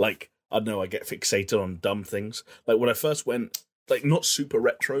 like, I don't know, I get fixated on dumb things. Like when I first went, like not super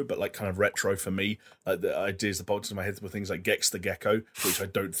retro, but like kind of retro for me. The ideas that popped into my head were things like Gex the Gecko, which I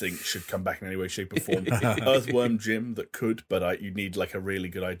don't think should come back in any way, shape, or form. Earthworm Jim that could, but you need like a really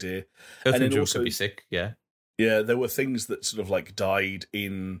good idea. Earthworm Jim could be sick, yeah. Yeah, there were things that sort of like died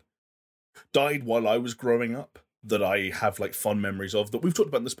while I was growing up that I have like fond memories of that we've talked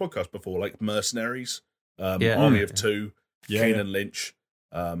about in this podcast before, like Mercenaries, Army of Two, Kane and Lynch,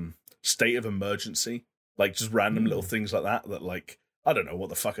 State of Emergency, like just random little things like that like I don't know what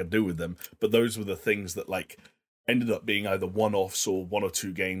the fuck I'd do with them, but those were the things that like ended up being either one-offs or one or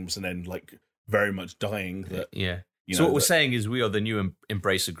two games and then like very much dying. So what we're saying is we are the new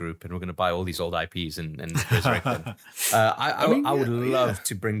Embracer group, and we're going to buy all these old IPs and resurrect them. I would love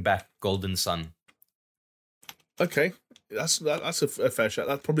to bring back Golden Sun. Okay, that's a fair shout.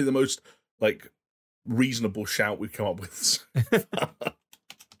 That's probably the most like reasonable shout we've come up with.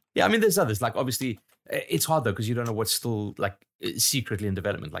 Yeah, I mean, there's others. Like obviously, it's hard though because you don't know what's still like secretly in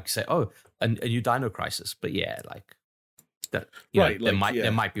development. Like say, a new Dino Crisis, but yeah, like that.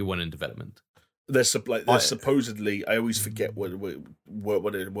 There might be one in development. There's supposedly, I always forget where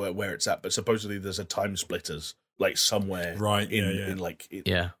it's at, but supposedly there's a Time Splitters like somewhere in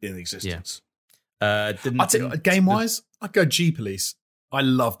existence. Game wise, I'd go G Police. I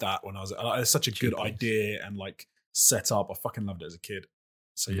loved that when I was. It's such a good idea and like set up. I fucking loved it as a kid.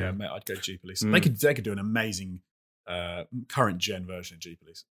 So yeah, mate, I'd go G Police. They could do an amazing current gen version of G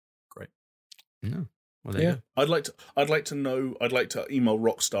Police. Great. No. Well, yeah, I'd like to email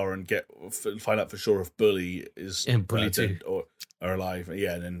Rockstar and find out for sure if Bully is dead or alive.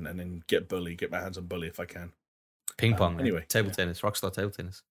 Yeah, and then get my hands on Bully if I can. Ping pong, anyway. Table tennis, Rockstar table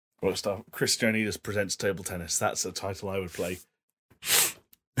tennis. Rockstar. Chris Joanides presents table tennis. That's a title I would play.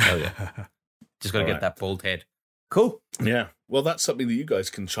 Oh yeah, just got to get that bald head. Cool. Yeah. Well, that's something that you guys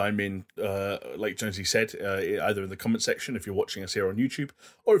can chime in, like Jonesy said, either in the comment section if you're watching us here on YouTube,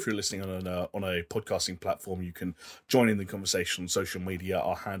 or if you're listening on a podcasting platform, you can join in the conversation on social media.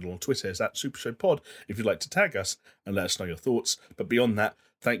 Our handle on Twitter is @SuperShowPod if you'd like to tag us and let us know your thoughts. But beyond that,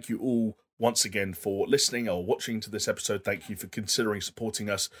 thank you all once again for listening or watching to this episode. Thank you for considering supporting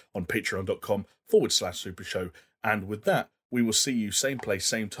us on patreon.com/SuperShow. And with that, we will see you same place,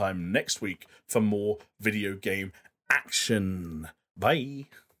 same time next week for more video game action. Bye.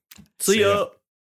 See ya.